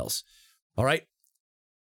with dumbbells. All right.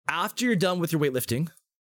 After you're done with your weightlifting,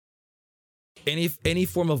 any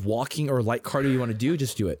form of walking or light cardio you want to do,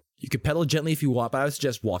 just do it. You could pedal gently if you want, but I would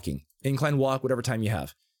suggest walking. Incline walk, whatever time you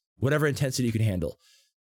have, whatever intensity you can handle.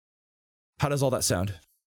 How does all that sound?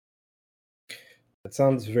 It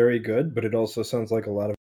sounds very good, but it also sounds like a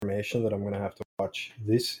lot of information that I'm going to have to watch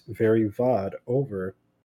this very VOD over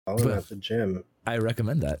while I'm at the gym. I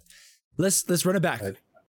recommend that. Let's run it back.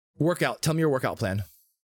 Workout. Tell me your workout plan.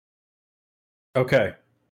 Okay.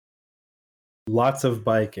 Lots of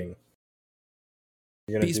biking.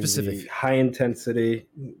 You're going to do specific. The high intensity,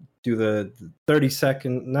 do the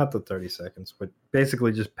 30-second, not the 30 seconds, but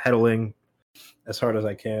basically just pedaling as hard as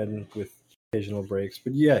I can with occasional breaks.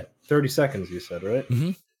 But yeah, 30 seconds you said, right?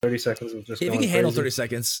 Mm-hmm. 30 seconds of just if going you can handle crazy. 30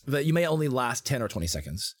 seconds, but you may only last 10 or 20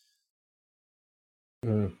 seconds.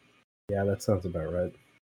 Yeah, that sounds about right.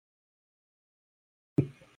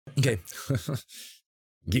 Okay.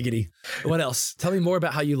 Giggity. What else? Tell me more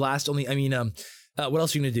about how you last only, what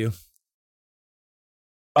else are you going to do?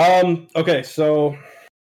 Okay, so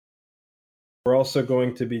we're also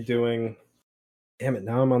going to be doing, damn it,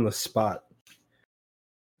 now I'm on the spot.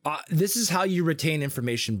 This is how you retain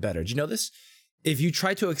information better. Do you know this? If you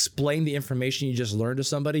try to explain the information you just learned to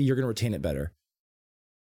somebody, you're going to retain it better.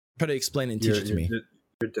 Try to explain it and teach it to me.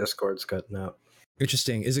 Your Discord's cutting out.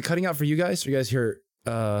 Interesting. Is it cutting out for you guys? Are you guys here?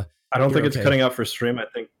 I don't think it's cutting out for stream. I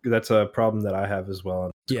think that's a problem that I have as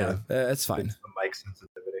well. Yeah, that's fine. It's the mic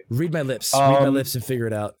sensitivity. Read my lips. Read my lips and figure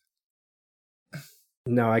it out.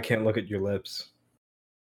 No, I can't look at your lips.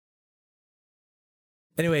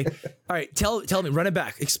 Anyway, all right, tell me, run it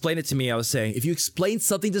back. Explain it to me. I was saying, if you explain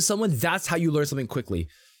something to someone, that's how you learn something quickly.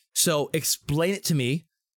 So explain it to me.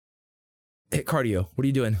 Hit cardio. What are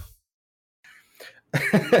you doing?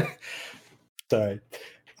 Sorry.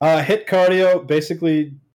 Hit cardio,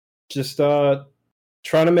 basically just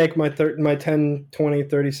trying to make my 10, 20,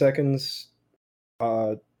 30 seconds.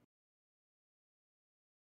 I'm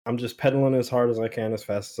just pedaling as hard as I can, as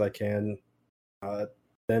fast as I can.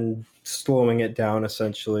 Then slowing it down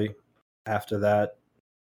essentially after that,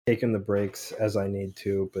 taking the breaks as I need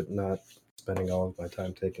to, but not spending all of my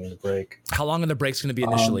time taking the break. How long are the breaks going to be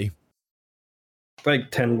initially?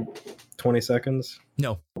 Like 10, 20 seconds.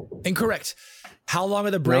 No, incorrect. How long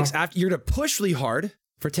are the breaks after? You're going to push really hard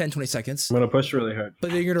for 10, 20 seconds. I'm going to push really hard.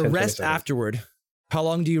 But then you're going to rest afterward. How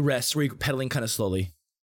long do you rest? Where you're pedaling kind of slowly?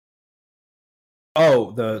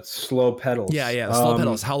 Oh, the slow pedals. Yeah, slow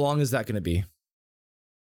pedals. How long is that going to be?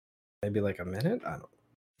 Maybe like a minute? I don't know.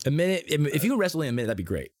 A minute. If you can rest only a minute, that'd be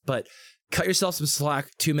great. But cut yourself some slack.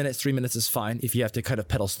 2 minutes, 3 minutes is fine if you have to kind of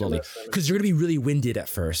pedal slowly, because you're going to be really winded at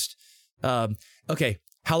first. Okay.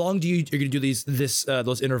 How long you're going to do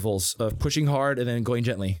those intervals of pushing hard and then going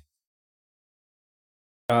gently?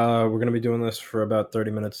 We're going to be doing this for about 30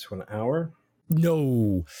 minutes to an hour.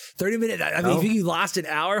 No, 30 minutes. I mean, No? if you last an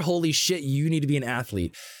hour, holy shit, you need to be an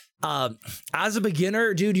athlete. As a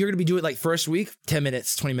beginner, dude, you're going to be doing like first week, 10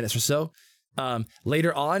 minutes, 20 minutes or so.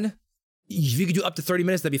 Later on, if you could do up to 30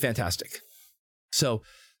 minutes, that'd be fantastic. So,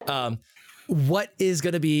 what is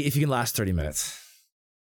going to be if you can last 30 minutes?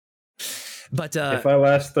 But If I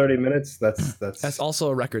last 30 minutes, that's also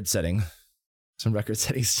a record setting. Some record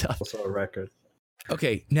setting stuff. also a record.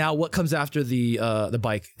 Okay, now what comes after the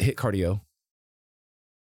bike hit cardio?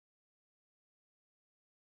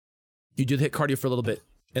 You do the hit cardio for a little bit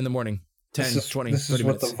in the morning. 10, 20, this 30 is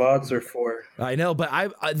what minutes. the VODs are for. I know, but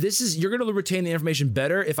you're going to retain the information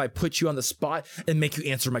better if I put you on the spot and make you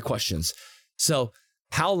answer my questions. So,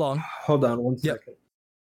 how long? Hold on one Yep. second.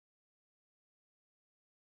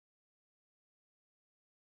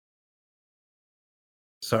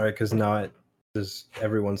 Sorry, because now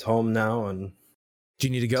everyone's home now, and Do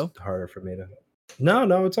you need to go? it's harder for me to.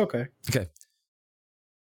 No, it's okay. Okay.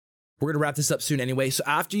 We're going to wrap this up soon anyway. So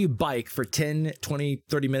after you bike for 10, 20,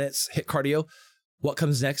 30 minutes, hit cardio, what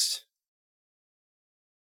comes next?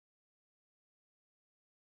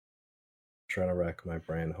 Trying to rack my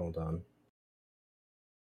brain. Hold on.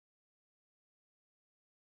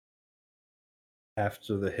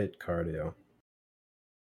 After the hit cardio.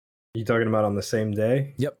 You talking about on the same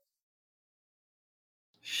day? Yep.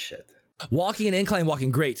 Shit. Walking and incline walking.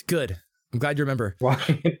 Great. Good. I'm glad you remember.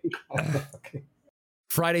 Okay.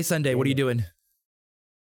 Friday, Sunday, what are you doing?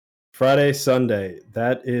 Friday, Sunday.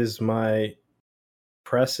 That is my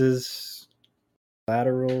presses,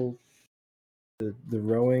 lateral, the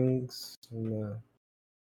rowings, and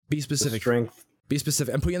Be the specific. strength Be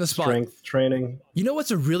specific. I'm putting you on the spot. strength training. You know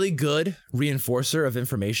what's a really good reinforcer of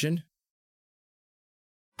information?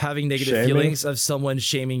 Having negative Shaming? feelings of someone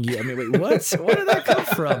shaming you. I mean, wait, what? Where did that come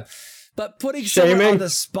from? But putting someone Shaming? on the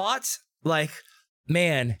spot, like,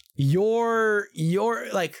 man, your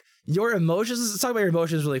emotions. Let's talk about your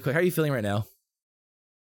emotions really quick. How are you feeling right now?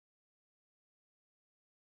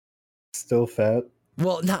 Still fat.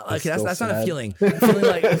 Well, not I'm okay. That's still not a sad. feeling. I'm feeling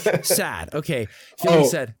like sad. Okay, feeling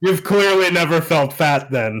sad. You've clearly never felt fat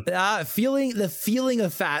then. The feeling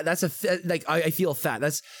of fat. That's like I feel fat.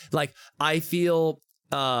 That's like I feel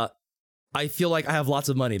like I have lots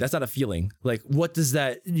of money. That's not a feeling. Like what does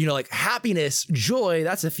that, like happiness, joy,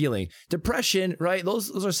 that's a feeling. Depression, right?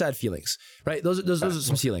 Those are sad feelings, right? Those are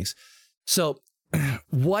some feelings. So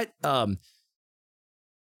what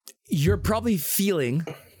you're probably feeling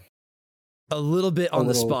a little bit on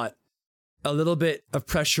the spot, a little bit of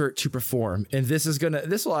pressure to perform. And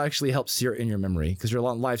this will actually help sear in your memory because you're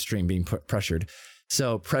on live stream being pressured.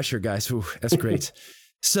 So pressure, guys. Ooh, that's great.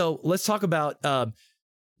 So let's talk about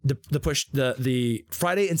the push, the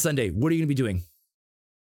Friday and Sunday. What are you going to be doing?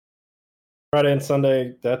 Friday and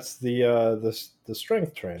Sunday, that's the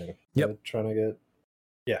strength training. Yep. Trying to get.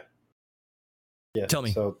 Yeah. Tell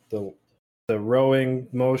me. So the rowing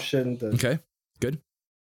motion. Okay. Good.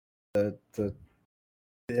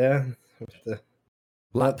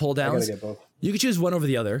 Lat pull I gotta downs. get both. You can choose one over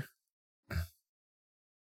the other.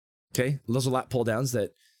 Okay. Those are lat pull downs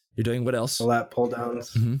that you're doing. What else? The lat pull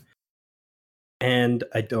downs. Mhm. And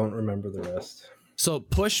I don't remember the rest. So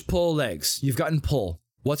push, pull, legs. You've gotten pull.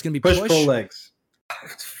 What's going to be push? Pull legs.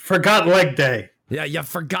 Forgot leg day. Yeah, you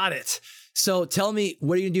forgot it. So tell me,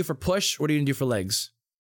 what are you going to do for push? What are you going to do for legs?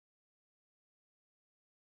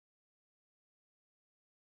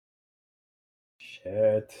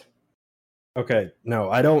 Shit. Okay, no,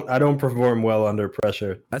 I don't perform well under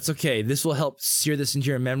pressure. That's okay. This will help sear this into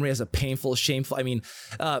your memory as a painful, shameful. I mean,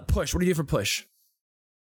 push. What do you do for push?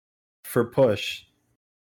 For push.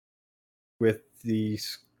 With the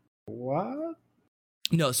squat?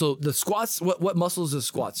 No, so the squats, what muscles does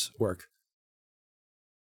squats work?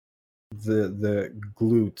 The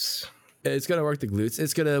glutes. It's going to work the glutes.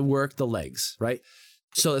 It's going to work the legs, right?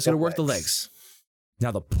 So it's going to work the legs.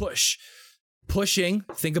 Now the push. Pushing,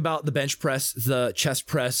 think about the bench press, the chest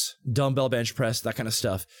press, dumbbell bench press, that kind of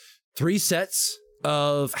stuff. 3 sets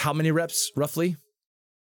of how many reps, roughly?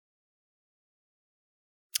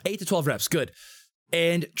 8 to 12 reps, good.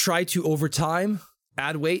 And try to, over time,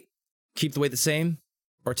 add weight, keep the weight the same,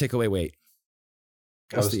 or take away weight.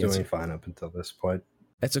 I was doing fine up until this point.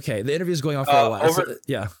 That's okay. The interview is going on for a while.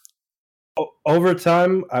 Yeah. Over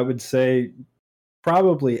time, I would say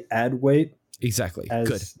probably add weight. Exactly. As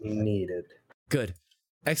Good. needed. Good.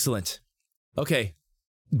 Excellent. Okay.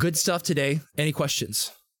 Good stuff today. Any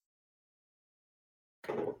questions?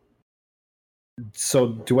 So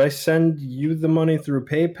do I send you the money through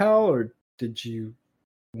PayPal, or did you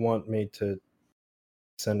want me to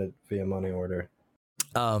send it via money order?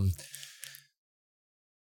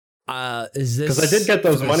 Is this because I did get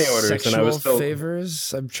those for money orders, and I was sexual still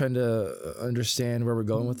favors? I'm trying to understand where we're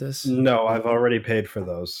going with this. no. I've already paid for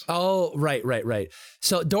those. Oh, right.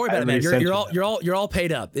 So don't worry I about it, man. already You're sent you you're all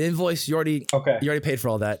paid up. The invoice you already paid for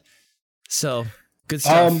all that. So good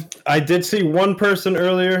stuff. I did see one person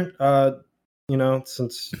earlier. You know,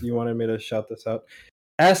 since you wanted me to shout this out,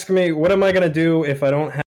 ask me what am I gonna do if I don't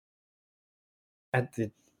have at the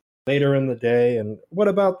later in the day, and what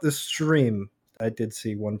about the stream? I did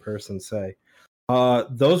see one person say,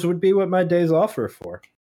 those would be what my days off are for,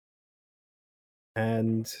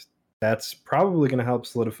 and that's probably gonna help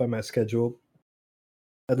solidify my schedule.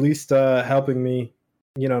 At least helping me,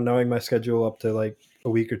 you know, knowing my schedule up to like a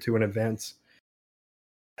week or two in advance.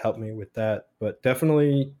 Help me with that, but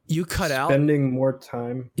definitely You cut out spending more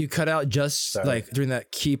time. You cut out just Sorry. like during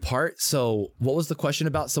that key part. So what was the question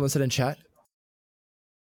about? Someone said in chat.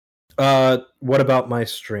 What about my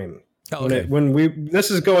stream? Oh, okay. This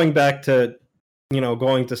is going back to, you know,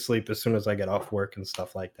 going to sleep as soon as I get off work and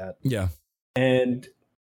stuff like that. Yeah. And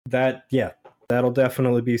that'll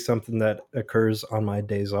definitely be something that occurs on my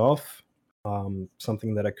days off.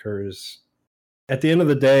 Something that occurs at the end of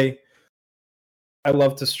the day. I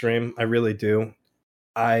love to stream. I really do.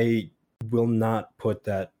 I will not put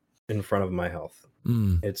that in front of my health.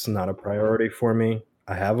 It's not a priority for me.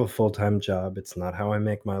 I have a full-time job. It's not how I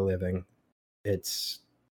make my living. It's,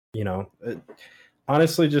 you know,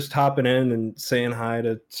 honestly just hopping in and saying hi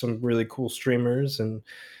to some really cool streamers and,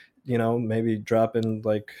 you know, maybe dropping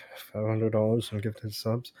like $500 on gifted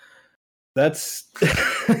subs. That's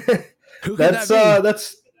Who could that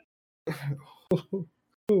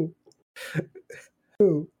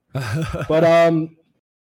who? But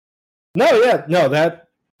that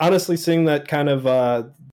honestly, seeing that kind of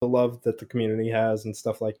the love that the community has and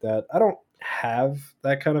stuff like that. I don't have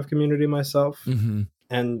that kind of community myself,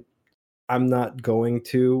 and I'm not going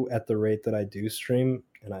to at the rate that I do stream,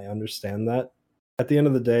 and I understand that. At the end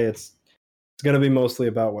of the day, it's going to be mostly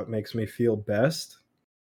about what makes me feel best,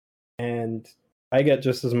 and I get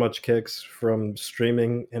just as much kicks from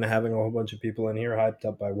streaming and having a whole bunch of people in here hyped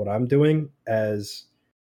up by what I'm doing as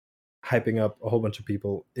hyping up a whole bunch of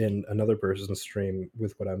people in another person's stream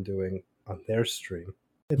with what I'm doing on their stream.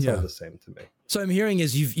 It's all the same to me. So I'm hearing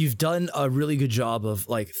is you've done a really good job of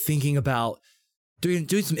like thinking about doing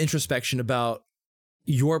some introspection about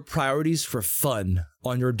your priorities for fun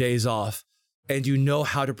on your days off, and you know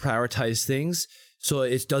how to prioritize things so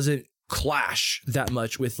it doesn't clash that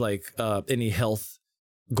much with like any health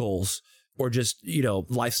goals or just, you know,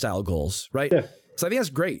 lifestyle goals, right? Yeah. So I think that's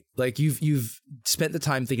great. Like you've spent the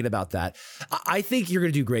time thinking about that. I think you're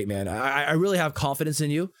gonna do great, man. I really have confidence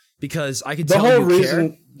in you because I can tell you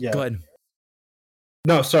care. Yeah. Go ahead.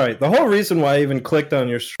 No, sorry. The whole reason why I even clicked on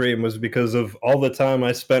your stream was because of all the time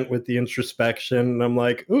I spent with the introspection. And I'm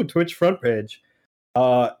like, ooh, Twitch front page.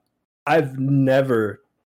 I've never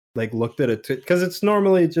like looked at it because it's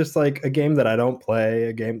normally just like a game that I don't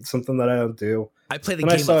play, something that I don't do. I play the and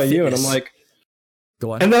game. I saw of you, and fitness. I'm like,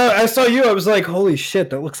 go on. and then I saw you. I was like, holy shit,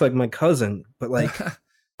 that looks like my cousin, but like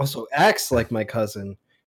also acts like my cousin.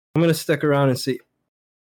 I'm gonna stick around and see.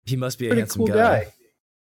 He must be a Pretty handsome cool guy.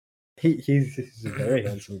 He's a very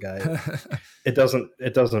handsome guy. It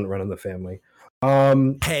doesn't run in the family.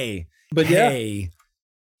 Hey, but hey,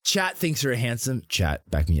 chat thinks you're handsome. Chat,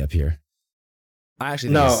 back me up here. I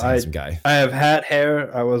actually think he's a handsome guy. I have hat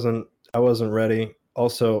hair. I wasn't ready.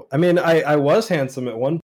 Also, I mean, I was handsome at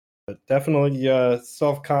one point, but definitely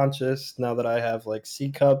self-conscious now that I have like C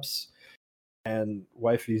cups and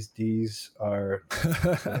wifey's D's are.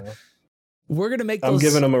 We're gonna make. I'm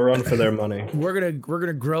giving them a run for their money. We're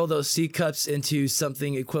gonna grow those C cups into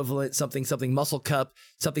something equivalent, something muscle cup,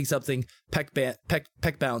 something peck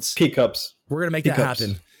bounce. P cups. We're gonna make that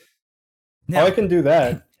happen. Now, I can do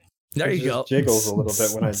that. There it you go. Jiggles a little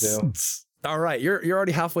bit when I do. All right, you're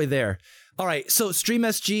already halfway there. All right, so Stream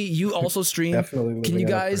SG, you also stream. Definitely. Can you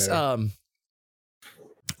guys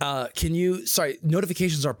sorry,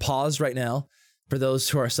 notifications are paused right now for those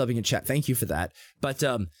who are subbing in chat. Thank you for that. But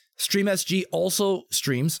Stream SG also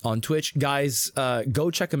streams on Twitch. Guys,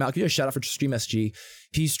 go check him out. Give you a shout out for Stream SG.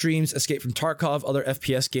 He streams Escape from Tarkov, other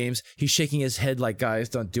FPS games. He's shaking his head like, guys,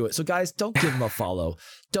 don't do it. So guys, don't give him a follow.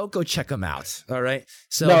 Don't go check him out. All right.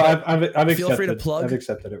 So no, I've feel free to plug. I've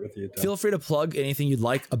accepted it with you. Feel free to plug anything you'd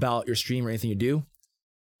like about your stream or anything you do.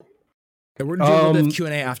 And we're gonna do a little bit of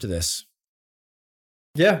Q&A after this.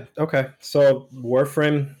 Yeah. Okay. So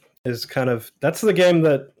Warframe is that's the game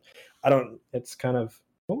that it's kind of.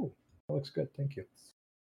 Oh, that looks good. Thank you.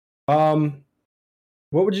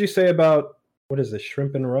 What would you say about what is this?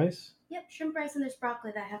 Shrimp and rice? Yep, shrimp rice and there's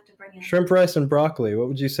broccoli that I have to bring in. Shrimp rice and broccoli. What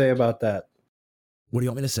would you say about that? What do you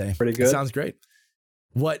want me to say? Pretty It good. sounds great.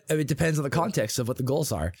 It depends on the context of what the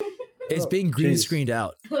goals are. It's Oh, being green geez. screened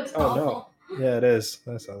out. Looks Oh, no. awful. Yeah, it is.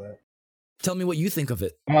 I saw that. Tell me what you think of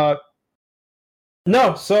it.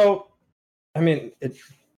 No, so I mean, it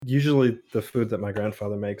usually the food that my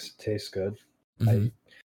grandfather makes tastes good. Mhm. It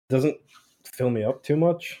doesn't fill me up too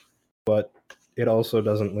much, but it also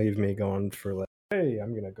doesn't leave me going for like, hey,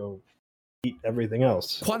 I'm gonna go eat everything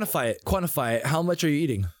else. Quantify it. Quantify it. How much are you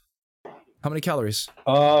eating? How many calories?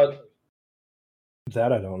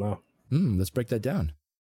 That I don't know. Let's break that down.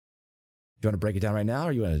 You want to break it down right now, or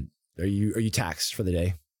are you taxed for the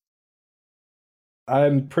day?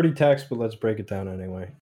 I'm pretty taxed, but let's break it down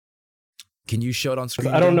anyway. Can you show it on 'Cause screen?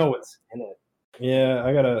 I don't again? know what's in it. Yeah,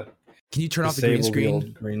 I gotta Can you turn off the green disable screen?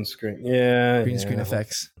 old green screen. Yeah, Green yeah. screen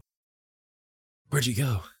effects. Where'd you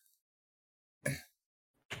go?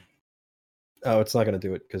 Oh, it's not gonna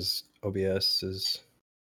do it because OBS is.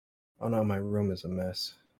 Oh no, my room is a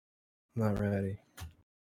mess. I'm not ready.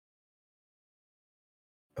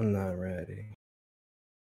 I'm not ready.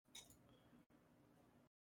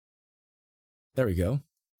 There we go.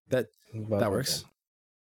 That But- works.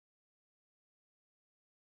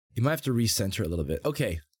 You might have to recenter a little bit.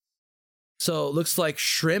 Okay. So it looks like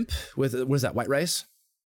shrimp with, what is that, white rice?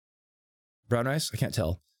 Brown rice? I can't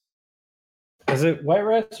tell. Is it white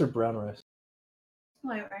rice or brown rice?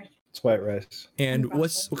 White rice. It's white rice. And broccoli.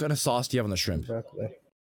 what kind of sauce do you have on the shrimp? Broccoli.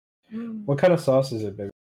 Mm. What kind of sauce is it, baby?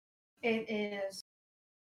 It is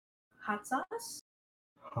hot sauce.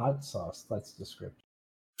 Hot sauce. That's descriptive.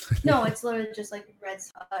 No, it's literally just like red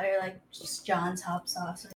sauce or like just John's hot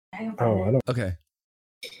sauce. I can find Oh, it. I don't. Okay.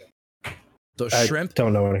 So I shrimp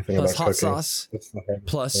don't know anything plus about hot cooking. sauce That's not hard.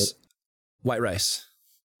 plus white rice,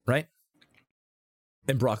 right?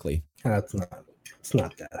 And broccoli. That's not. It's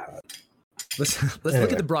not that hot. Let's look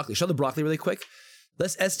Anyway. at the broccoli. Show the broccoli really quick.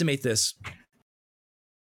 Let's estimate this.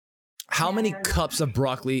 How many Yeah. cups of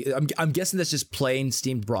broccoli? I'm guessing that's just plain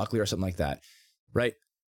steamed broccoli or something like that, right?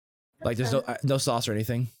 Like there's no sauce or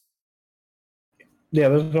anything. Yeah,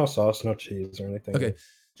 there's no sauce, no cheese or anything. Okay.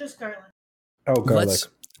 Just garlic. Oh, garlic.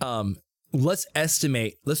 Let's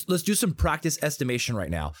estimate. Let's do some practice estimation right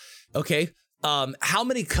now. Okay. How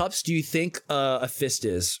many cups do you think a fist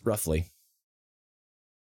is roughly?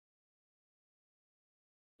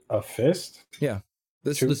 A fist?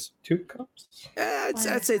 This Two cups?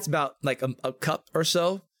 I'd say it's about like a cup or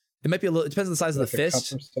so. It might be a little. It depends on the size of the Like a cup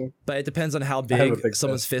fist, or so? but it depends on how I have a big big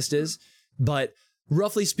someone's fist is. But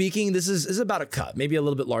roughly speaking, this is about a cup, maybe a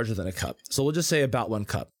little bit larger than a cup. So we'll just say about 1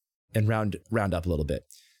 cup, and round up a little bit.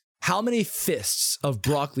 How many fists of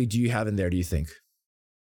broccoli do you have in there? Do you think?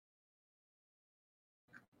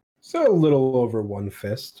 So a little over one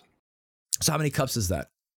fist. So how many cups is that?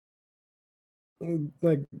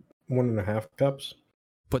 Like 1.5 cups.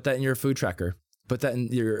 Put that in your food tracker. Put that in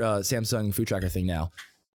your Samsung food tracker thing now.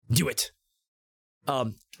 Do it.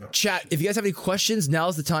 Chat, if you guys have any questions,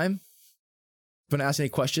 now's the time. If you want to ask any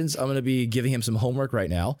questions, I'm going to be giving him some homework right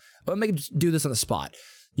now. I'm going to make him do this on the spot.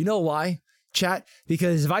 You know why, chat?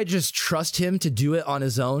 Because if I just trust him to do it on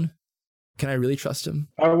his own, can I really trust him?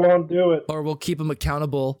 I won't do it. Or we'll keep him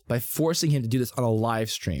accountable by forcing him to do this on a live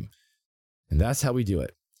stream. And that's how we do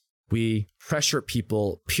it. We pressure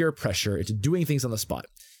people, peer pressure, into doing things on the spot.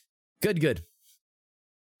 Good.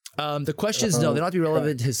 The questions, no, they don't have to be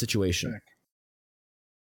relevant to his situation.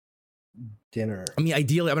 Dinner. I mean,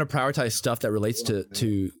 ideally, I'm going to prioritize stuff that relates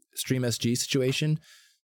to Stream SG situation,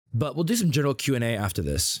 but we'll do some general Q&A after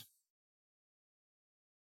this.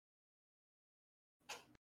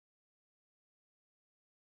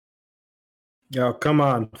 Yo, come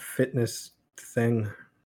on, fitness thing.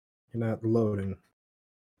 You're not loading.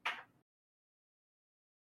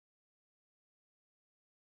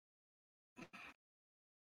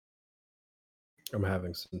 I'm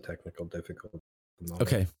having some technical difficulty. at the moment.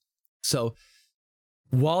 Okay, so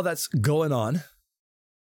while that's going on,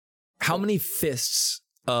 how many fists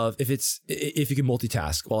of, if you can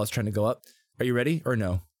multitask while it's trying to go up, are you ready or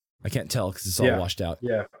no? I can't tell because it's all Yeah. washed out.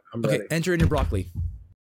 Yeah, I'm Okay, ready. enter in your broccoli.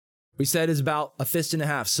 We said is about 1.5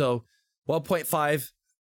 fists. So 1.5,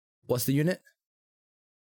 what's the unit?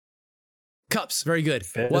 Cups. Very good.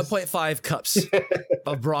 Fist? 1.5 cups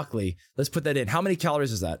of broccoli. Let's put that in. How many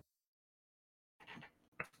calories is that?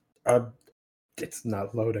 It's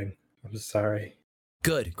not loading. I'm sorry.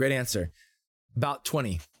 Good. Great answer. About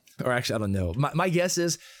 20. Or actually, I don't know. My guess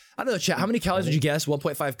is, I don't know, chat. How many calories would you guess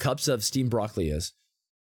 1.5 cups of steamed broccoli is?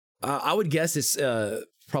 I would guess it's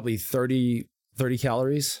probably 30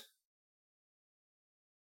 calories.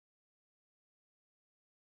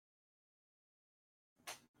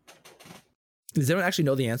 Does anyone actually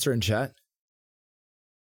know the answer in chat?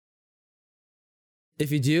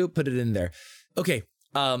 If you do, put it in there. Okay.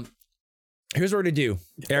 Here's what we're gonna do,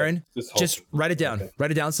 Aaron. Just write it down. Okay.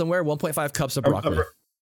 Write it down somewhere. 1.5 cups of broccoli.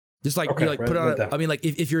 Just like, Okay, you like put it write it on. down. I mean, like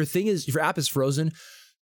if your app is frozen,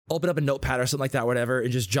 open up a notepad or something like that, whatever,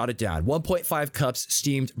 and just jot it down. 1.5 cups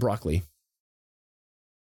steamed broccoli.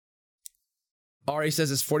 Ari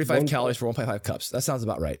says it's 45 calories for 1.5 cups. That sounds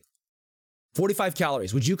about right. 45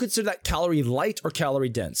 calories. Would you consider that calorie light or calorie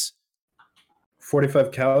dense?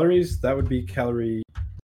 45 calories. That would be calorie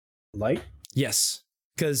light. Yes,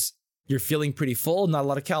 because you're feeling pretty full, not a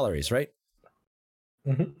lot of calories, right?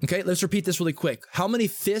 Mm-hmm. Okay, let's repeat this really quick. How many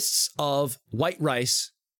fists of white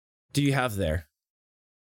rice do you have there?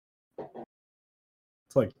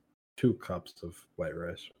 It's like 2 cups of white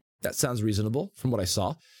rice. That sounds reasonable from what I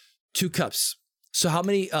saw. 2 cups. So how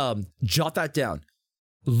many, jot that down.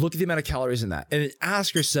 Look at the amount of calories in that and then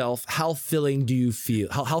ask yourself, how filling do you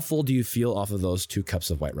feel? How full do you feel off of those 2 cups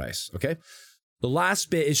of white rice? Okay. The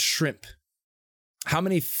last bit is shrimp. How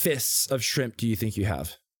many fists of shrimp do you think you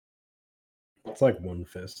have? It's like 1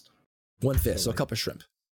 fist. 1 fist, so a cup of shrimp.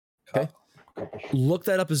 Okay. Look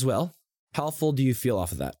that up as well. How full do you feel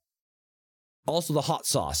off of that? Also the hot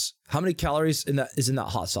sauce. How many calories is in that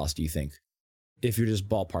hot sauce, do you think? If you just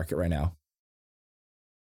ballpark it right now.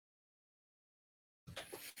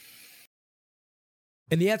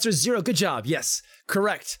 And the answer is 0. Good job. Yes,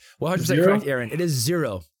 correct. 100% Zero? correct, Aaron. It is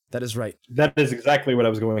 0. That is right. That is exactly what I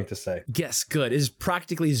was going to say. Yes, good. It is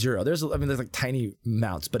practically 0. There's like tiny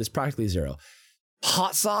amounts, but it's practically 0.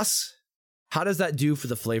 Hot sauce. How does that do for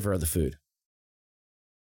the flavor of the food?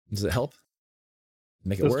 Does it help?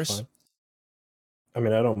 Make it That's worse? fine. I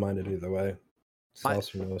mean, I don't mind it either way.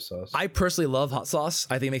 Sauce or no sauce. I personally love hot sauce.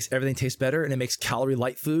 I think it makes everything taste better, and it makes calorie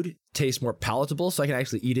light food taste more palatable, so I can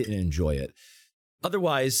actually eat it and enjoy it.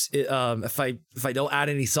 Otherwise, if I don't add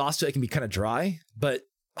any sauce to it, it can be kind of dry. But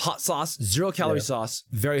hot sauce, 0 calorie sauce,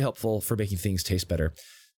 very helpful for making things taste better.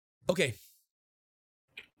 Okay,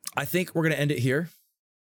 I think we're gonna end it here.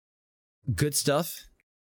 Good stuff.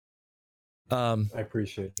 I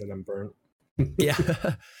appreciate that I'm burnt.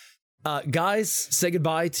 Yeah, guys, say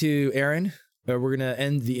goodbye to Aaron. We're gonna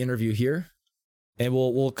end the interview here, and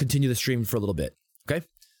we'll continue the stream for a little bit. Okay.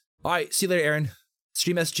 All right. See you later, Aaron.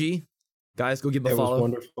 Stream SG. Guys, go give him a follow. It was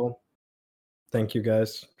wonderful. Thank you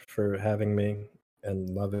guys for having me and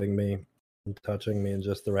loving me and touching me in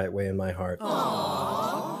just the right way in my heart.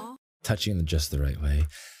 Aww. Touching in just the right way.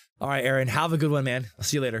 All right, Aaron, have a good one, man. I'll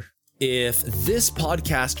see you later. If this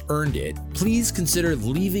podcast earned it, please consider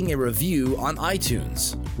leaving a review on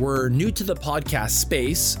iTunes. We're new to the podcast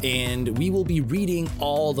space, and we will be reading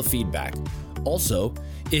all the feedback. Also,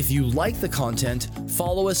 if you like the content,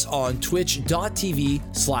 follow us on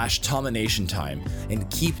twitch.tv/TominationTime and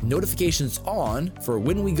keep notifications on for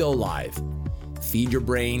when we go live. Feed your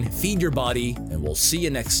brain, feed your body, and we'll see you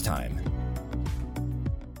next time.